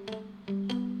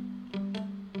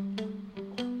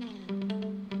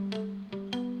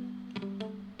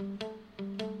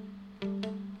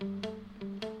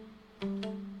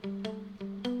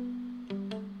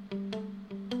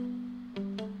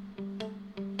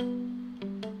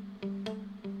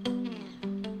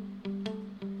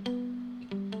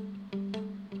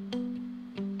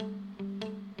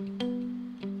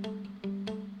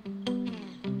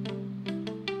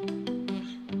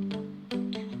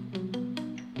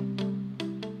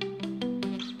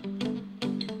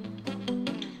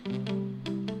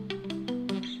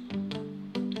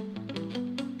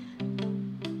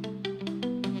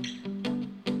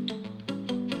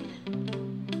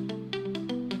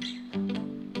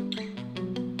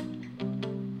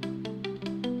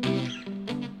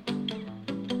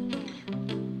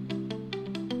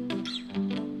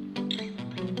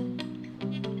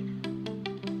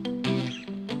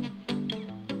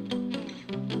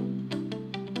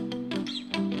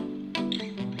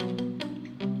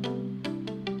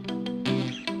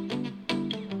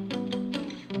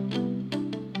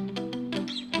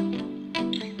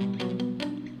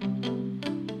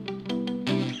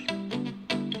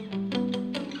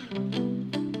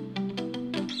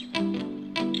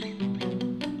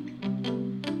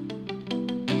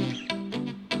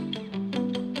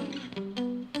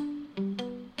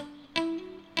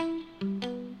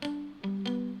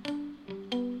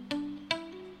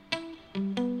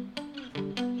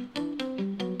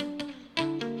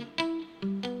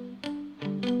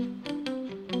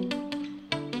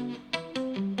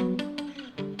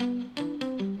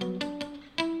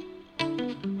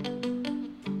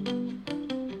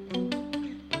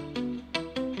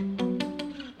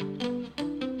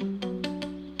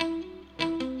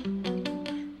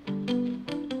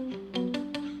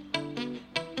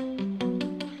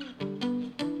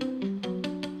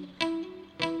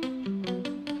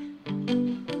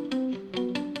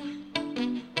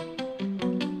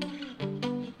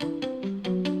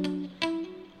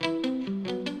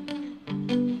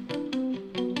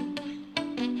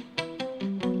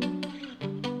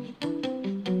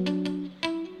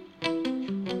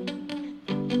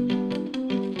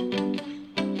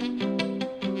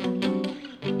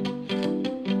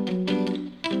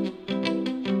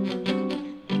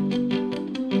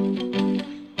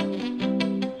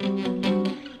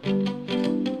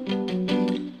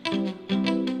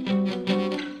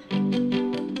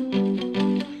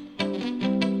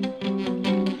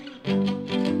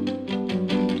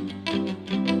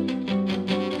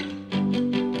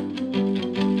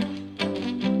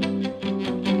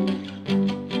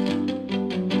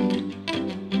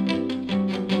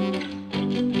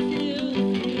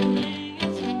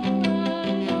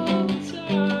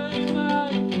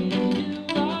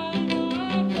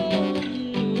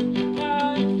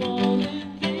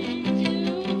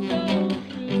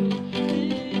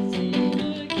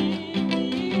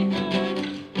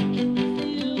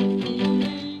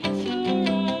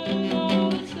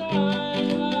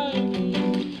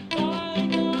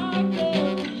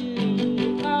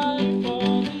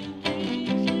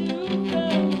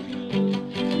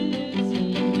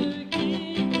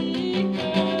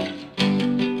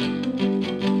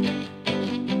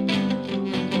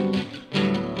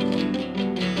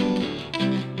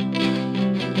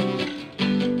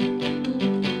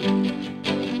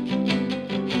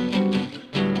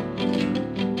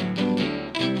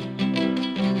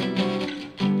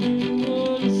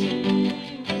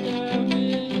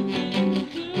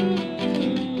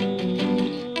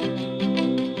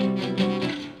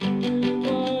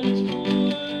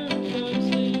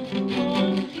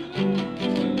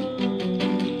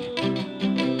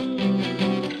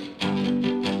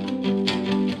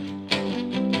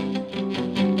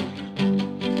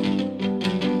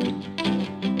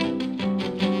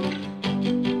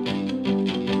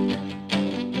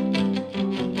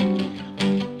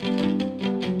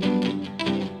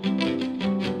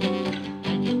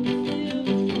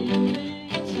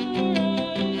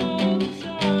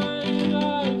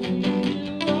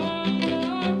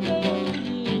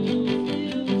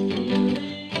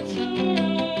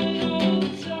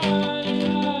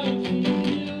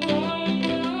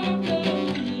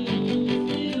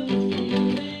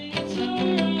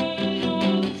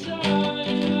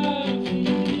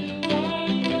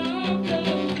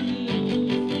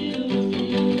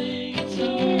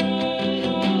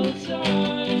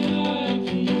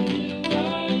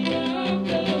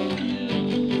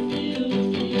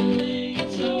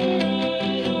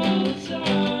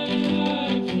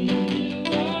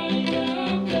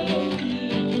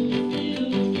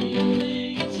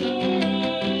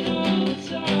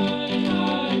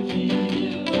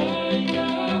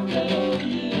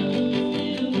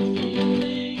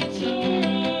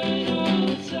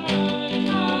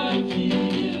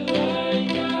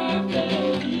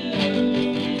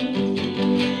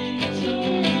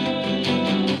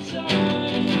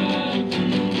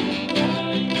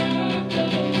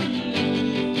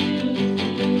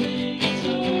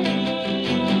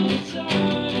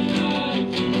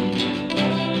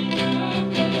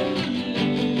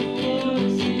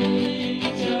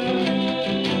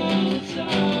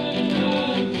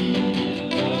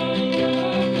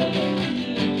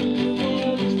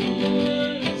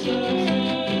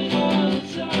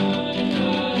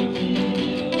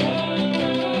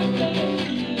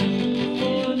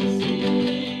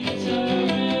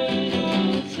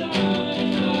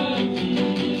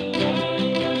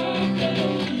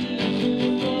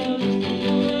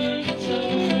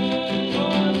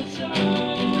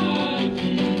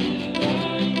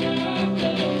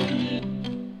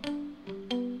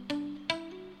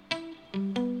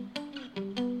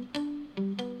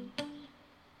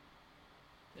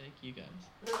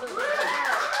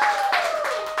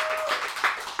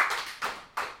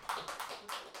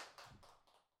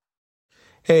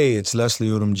 Hey, it's Leslie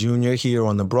Odom Jr. here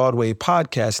on the Broadway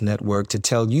Podcast Network to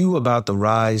tell you about the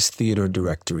Rise Theater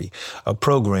Directory, a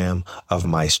program of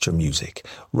Maestro Music.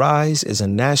 Rise is a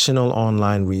national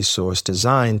online resource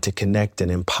designed to connect and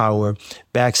empower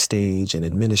backstage and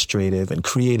administrative and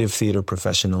creative theater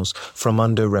professionals from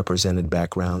underrepresented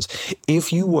backgrounds.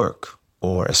 If you work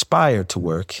or aspire to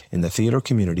work in the theater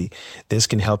community, this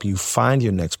can help you find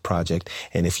your next project.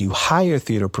 And if you hire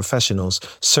theater professionals,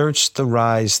 search the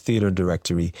Rise Theater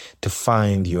Directory to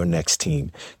find your next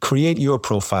team. Create your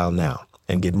profile now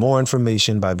and get more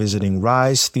information by visiting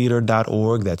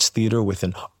risetheater.org. That's theater with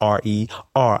an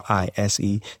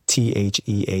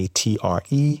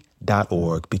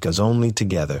RERISETHEATRE.org, because only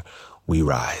together we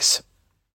rise.